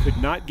 And they could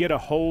not get a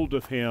hold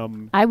of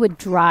him. I would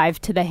drive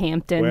to the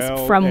Hamptons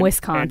from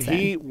Wisconsin.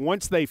 And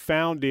once they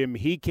found him,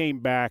 he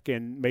came back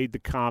and made the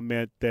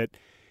comment that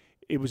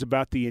it was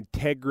about the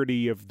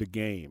integrity of the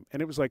game.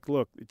 And it was like,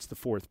 look, it's the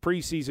 4th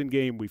preseason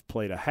game. We've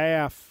played a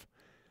half.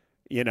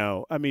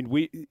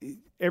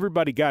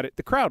 Everybody got it.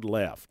 The crowd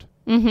left.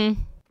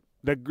 Mm-hmm.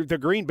 The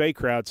Green Bay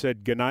crowd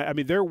said goodnight. I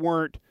mean, there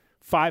weren't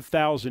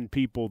 5,000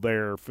 people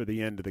there for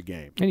the end of the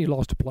game. And you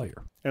lost a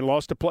player.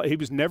 He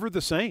was never the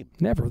same.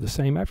 Never the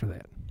same after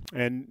that.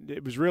 And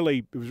it was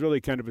really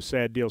kind of a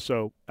sad deal.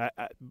 So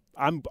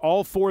I'm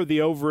all for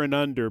the over and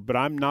under, but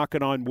I'm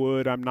knocking on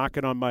wood. I'm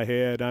knocking on my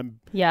head. I'm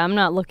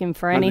not looking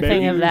for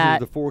anything of that.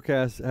 The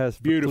forecast has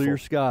beautiful clear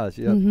skies.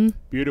 Yeah,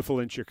 beautiful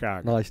in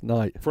Chicago. Nice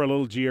night for a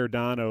little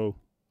Giordano.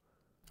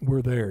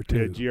 We're there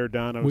too. Yeah,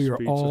 Giordano's we are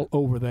pizza. all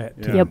over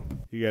that too. Yep.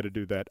 You got to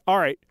do that. All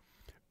right.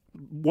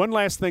 One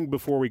last thing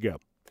before we go.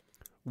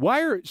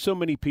 Why are so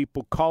many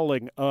people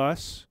calling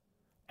us,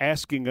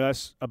 asking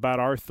us about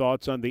our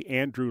thoughts on the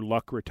Andrew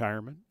Luck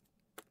retirement?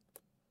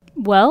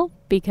 Well,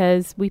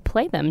 because we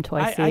play them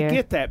twice a year. I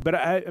get that, but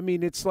I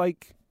mean, it's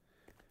like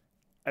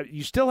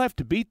you still have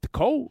to beat the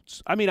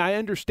Colts. I mean, I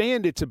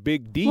understand it's a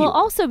big deal. Well,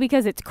 also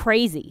because it's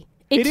crazy.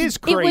 It is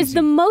crazy. It was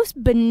the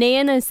most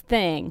bananas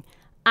thing.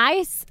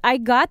 I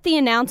got the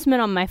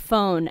announcement on my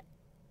phone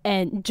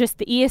and just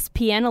the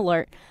ESPN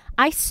alert.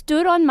 I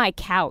stood on my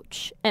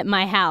couch at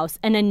my house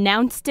and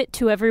announced it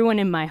to everyone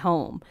in my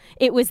home.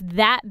 It was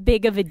that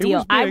big of a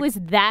deal. I was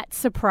that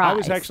surprised. I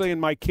was actually in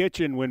my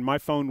kitchen when my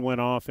phone went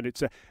off, and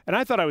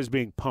I thought I was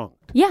being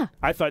punked. Yeah.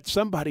 I thought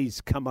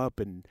somebody's come up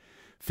and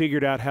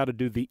figured out how to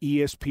do the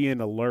ESPN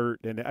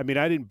alert, and I mean,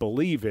 I didn't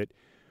believe it,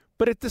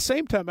 But at the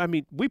same time, I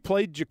mean, we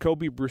played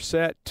Jacoby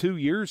Brissett 2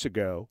 years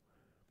ago.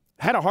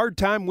 Had a hard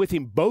time with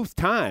him both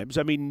times.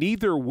 I mean,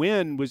 neither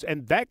win was –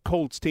 and that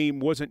Colts team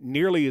wasn't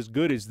nearly as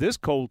good as this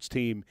Colts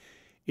team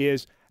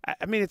is.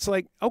 I mean, it's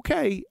like,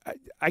 okay,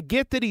 I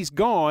get that he's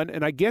gone,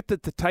 and I get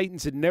that the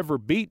Titans had never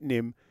beaten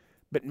him,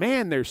 but,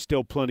 man, there's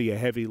still plenty of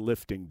heavy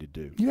lifting to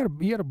do. You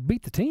got to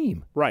beat the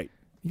team. Right.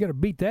 You got to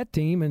beat that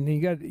team, and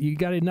you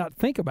got to not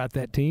think about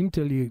that team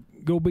till you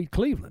go beat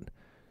Cleveland.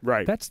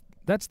 Right.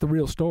 That's the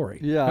real story.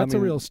 Yeah, that's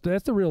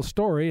the real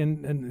story,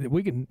 and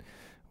we can.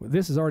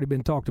 This has already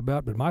been talked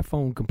about, but my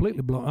phone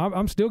completely blown.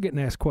 I'm still getting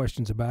asked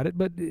questions about it,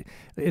 but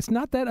it's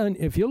not that.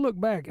 If you look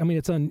back, I mean,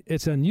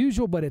 it's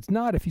unusual, but it's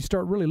not. If you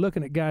start really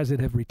looking at guys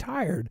that have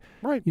retired,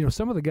 right? You know,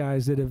 some of the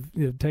guys that have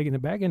taken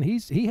it back, and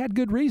he had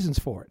good reasons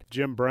for it.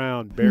 Jim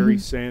Brown, Barry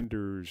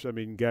Sanders. I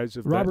mean, guys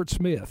of Robert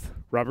Smith.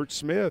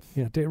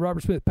 Yeah,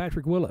 Robert Smith,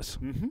 Patrick Willis.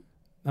 Mm-hmm.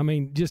 I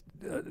mean, just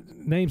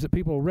names that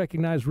people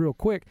recognize real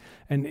quick.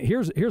 And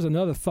here's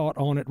another thought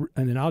on it,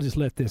 and then I'll just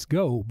let this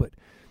go. But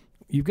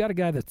you've got a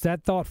guy that's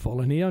that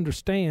thoughtful, and he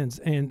understands,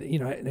 and you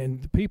know,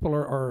 and people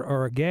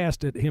are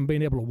aghast at him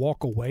being able to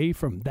walk away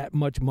from that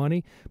much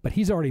money. But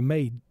he's already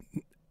made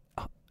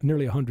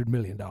nearly $100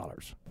 million.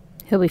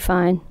 He'll be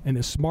fine. And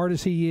as smart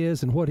as he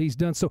is and what he's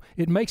done, so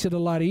it makes it a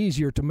lot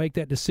easier to make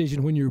that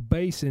decision when you're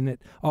basing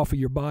it off of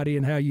your body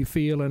and how you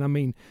feel. And I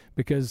mean,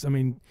 because I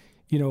mean,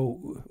 you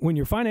know, when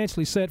you're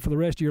financially set for the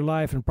rest of your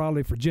life and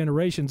probably for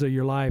generations of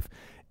your life,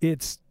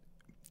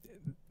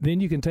 then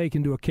you can take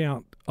into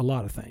account a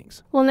lot of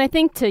things. Well, and I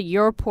think to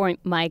your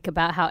point, Mike,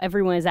 about how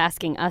everyone is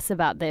asking us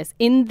about this,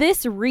 in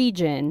this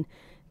region,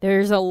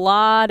 there's a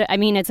lot, I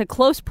mean, it's a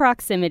close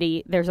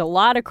proximity. There's a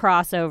lot of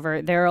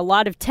crossover. There are a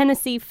lot of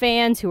Tennessee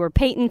fans who are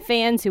Peyton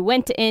fans who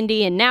went to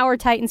Indy and now are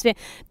Titans fans.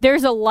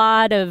 There's a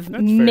lot of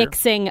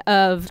mixing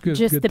of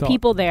just the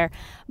people there.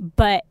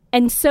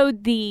 And so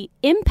the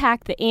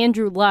impact that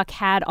Andrew Luck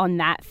had on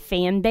that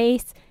fan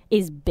base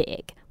is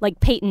big, like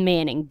Peyton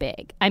Manning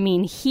big. I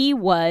mean, he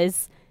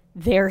was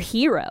their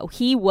hero.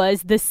 He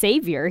was the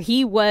savior.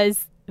 He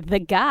was the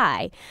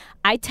guy.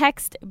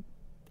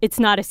 It's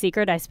not a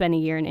secret, I spent a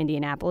year in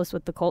Indianapolis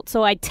with the Colts,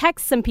 so I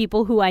text some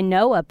people who I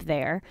know up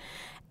there,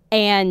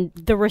 and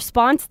the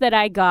response that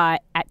I got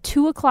at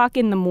 2 o'clock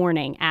in the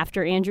morning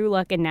after Andrew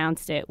Luck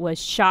announced it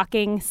was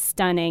shocking,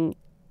 stunning.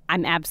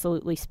 I'm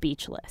absolutely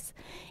speechless.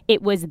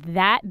 It was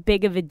that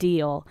big of a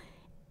deal.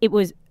 It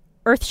was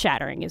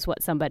earth-shattering is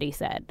what somebody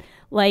said.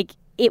 Like,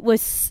 it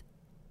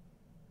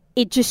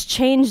just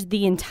changed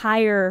the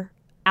entire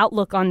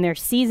outlook on their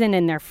season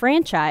and their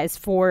franchise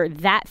for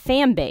that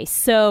fan base.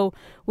 So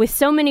with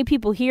so many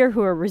people here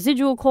who are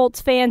residual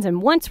Colts fans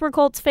and once were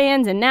Colts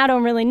fans and now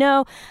don't really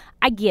know,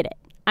 I get it.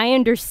 I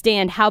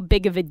understand how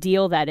big of a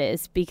deal that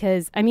is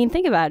because, I mean,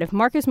 think about it. If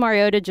Marcus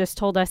Mariota just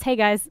told us, hey,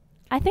 guys,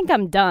 I think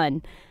I'm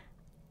done,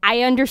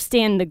 I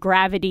understand the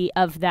gravity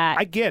of that.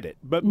 I get it.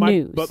 But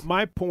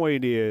my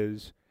point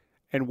is,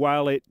 and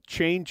while it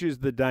changes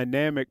the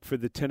dynamic for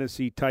the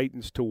Tennessee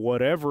Titans to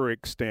whatever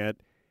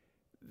extent,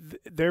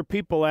 there are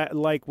people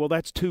like, well,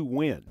 that's 2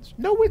 wins.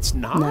 No, it's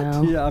not.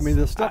 No. Yeah, I mean,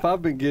 the stuff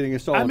I've been getting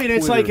is all on Twitter.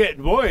 It's like,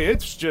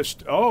 it's just,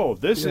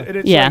 this.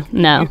 Yeah.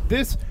 And it's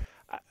this.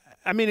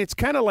 I mean, it's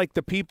kind of like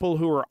the people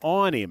who are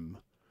on him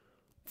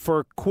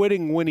for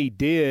quitting when he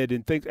did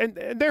and things. And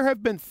there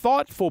have been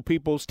thoughtful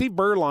people. Steve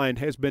Berline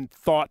has been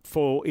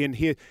thoughtful in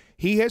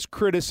he has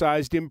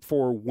criticized him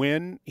for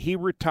when he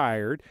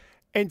retired.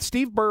 And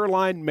Steve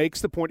Berline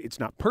makes the point, it's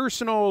not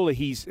personal.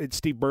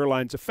 Steve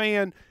Berline's a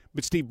fan.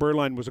 But Steve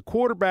Berline was a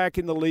quarterback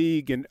in the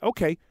league, and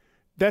okay,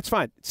 that's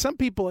fine. Some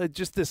people,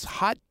 just this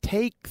hot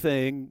take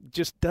thing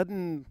just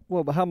doesn't.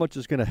 Well, but how much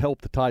is going to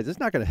help the Titans?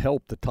 It's not going to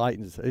help the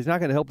Titans. It's not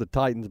going to help the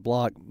Titans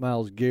block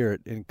Myles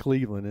Garrett in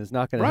Cleveland. It's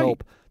not going to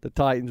help the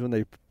Titans when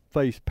they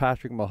face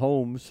Patrick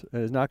Mahomes.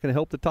 And it's not going to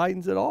help the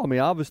Titans at all. I mean,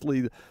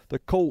 obviously, the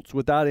Colts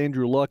without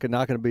Andrew Luck are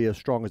not going to be as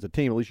strong as a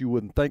team. At least you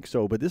wouldn't think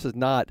so. But this is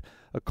not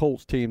a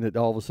Colts team that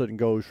all of a sudden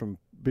goes from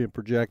being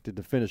projected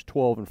to finish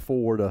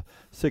 12-4 to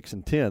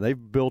 6-10.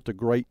 They've built a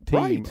great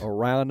team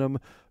around them,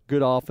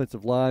 good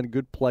offensive line,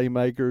 good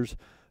playmakers,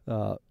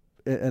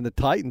 and the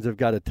Titans have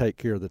got to take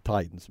care of the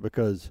Titans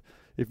because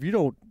if you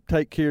don't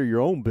take care of your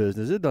own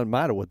business, it doesn't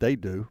matter what they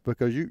do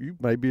because you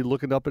may be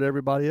looking up at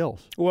everybody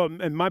else. Well,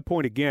 and my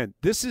point again,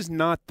 this is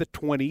not the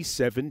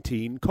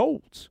 2017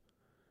 Colts.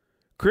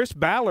 Chris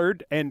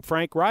Ballard and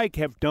Frank Reich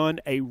have done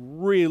a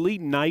really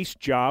nice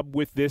job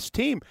with this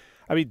team.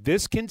 I mean,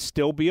 this can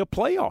still be a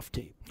playoff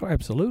team. Oh,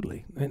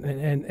 absolutely.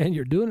 And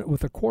you're doing it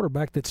with a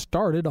quarterback that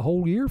started a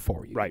whole year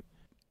for you. Right.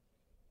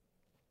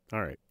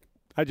 All right.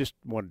 I just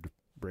wanted to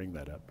bring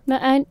that up.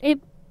 And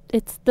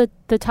it's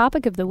the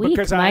topic of the week,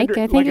 Mike.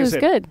 I think it was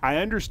good. I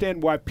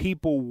understand why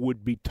people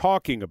would be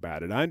talking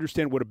about it. I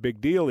understand what a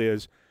big deal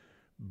is,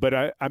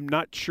 but I'm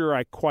not sure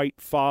I quite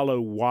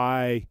follow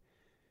why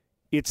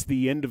it's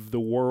the end of the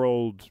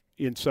world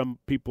in some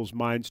people's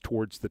minds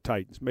towards the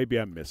Titans. Maybe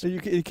I'm missing.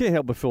 You can't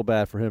help but feel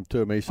bad for him,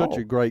 too. I mean, he's such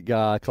a great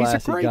guy, classy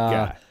He's a great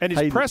guy. And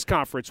his press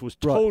conference was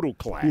total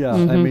class. Yeah,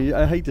 I mean,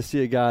 I hate to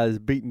see a guy that's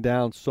beaten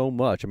down so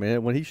much. I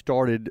mean, when he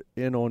started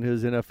in on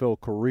his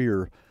NFL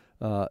career,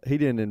 he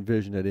didn't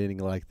envision it ending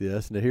like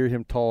this. And to hear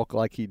him talk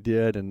like he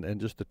did and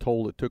just the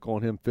toll it took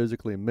on him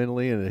physically and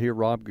mentally, and to hear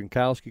Rob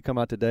Gronkowski come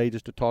out today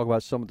just to talk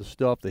about some of the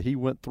stuff that he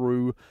went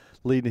through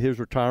leading to his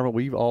retirement.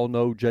 We all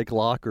know Jake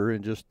Locker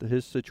and just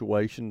his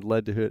situation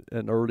led to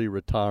an early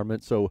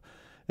retirement. So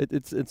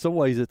it's in some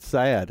ways it's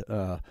sad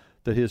that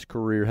his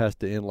career has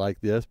to end like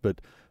this, but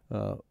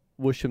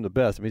wish him the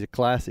best. I mean, he's a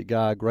classic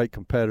guy, great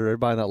competitor.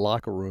 Everybody in that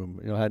locker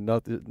room, had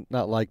nothing,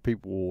 not like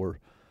people were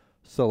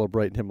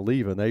celebrating him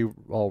leaving. They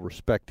all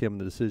respect him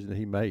and the decision that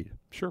he made.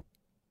 Sure.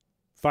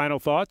 Final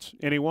thoughts?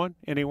 Anyone?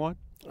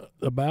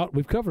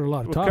 We've covered a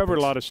lot of topics. We've covered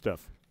a lot of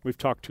stuff. We've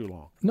talked too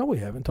long. No, we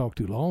haven't talked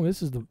too long.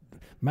 This is the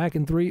Mac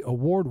and 3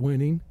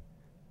 award-winning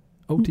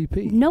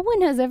OTP. No one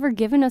has ever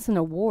given us an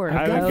award.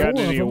 I haven't gotten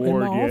any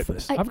award in my yet.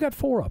 office. I've got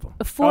 4 of them.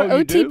 4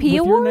 you do? OTP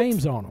With awards? your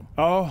names on them.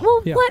 Oh.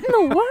 Well, Yeah. what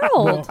in the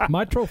world? Well,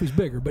 my trophy's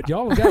bigger, but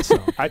y'all have got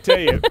some. I tell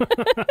you,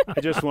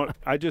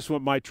 I just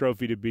want my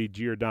trophy to be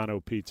Giordano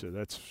Pizza.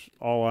 That's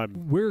all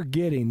I'm. We're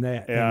getting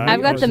that. Yeah,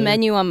 I've got the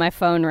menu on my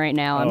phone right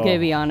now. I'm going to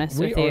be honest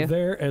We with are you.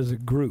 there as a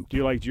group. Do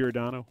you like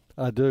Giordano?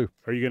 I do.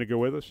 Are you going to go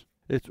with us?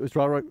 It's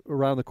right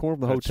around the corner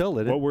from the hotel,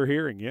 isn't it? What we're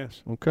hearing,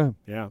 yes. Okay.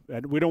 Yeah,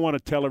 and we don't want to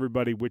tell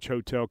everybody which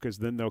hotel because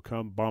then they'll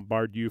come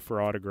bombard you for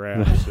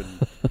autographs.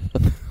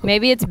 And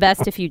Maybe it's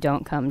best if you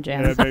don't come,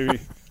 Jim. yeah,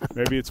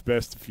 maybe it's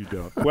best if you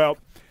don't. Well,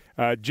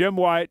 Jim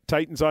White,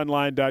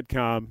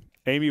 TitansOnline.com,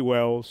 Amy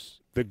Wells,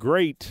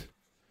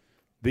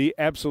 the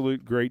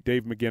absolute great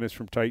Dave McGinnis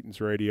from Titans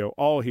Radio,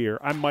 all here.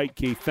 I'm Mike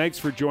Keith. Thanks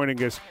for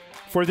joining us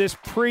for this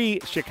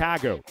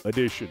pre-Chicago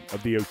edition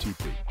of the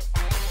OTP.